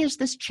 why is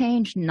this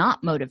change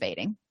not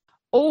motivating?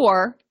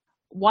 Or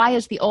why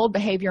is the old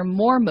behavior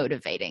more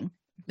motivating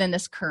than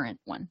this current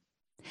one?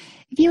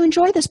 If you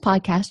enjoy this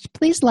podcast,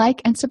 please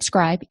like and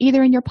subscribe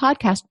either in your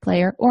podcast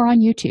player or on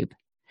YouTube.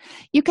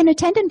 You can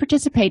attend and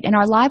participate in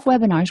our live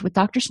webinars with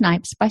Dr.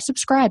 Snipes by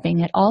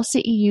subscribing at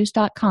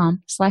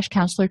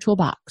allceus.com/counselor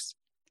toolbox.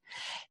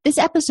 This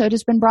episode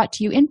has been brought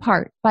to you in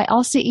part by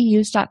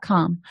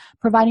allceus.com,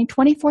 providing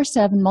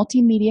 24/7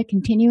 multimedia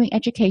continuing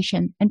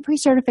education and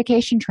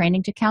pre-certification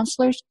training to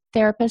counselors,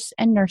 therapists,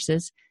 and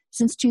nurses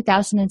since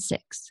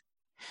 2006.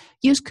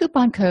 Use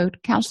coupon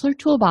code Counselor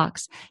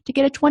Toolbox to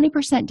get a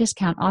 20%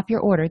 discount off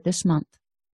your order this month.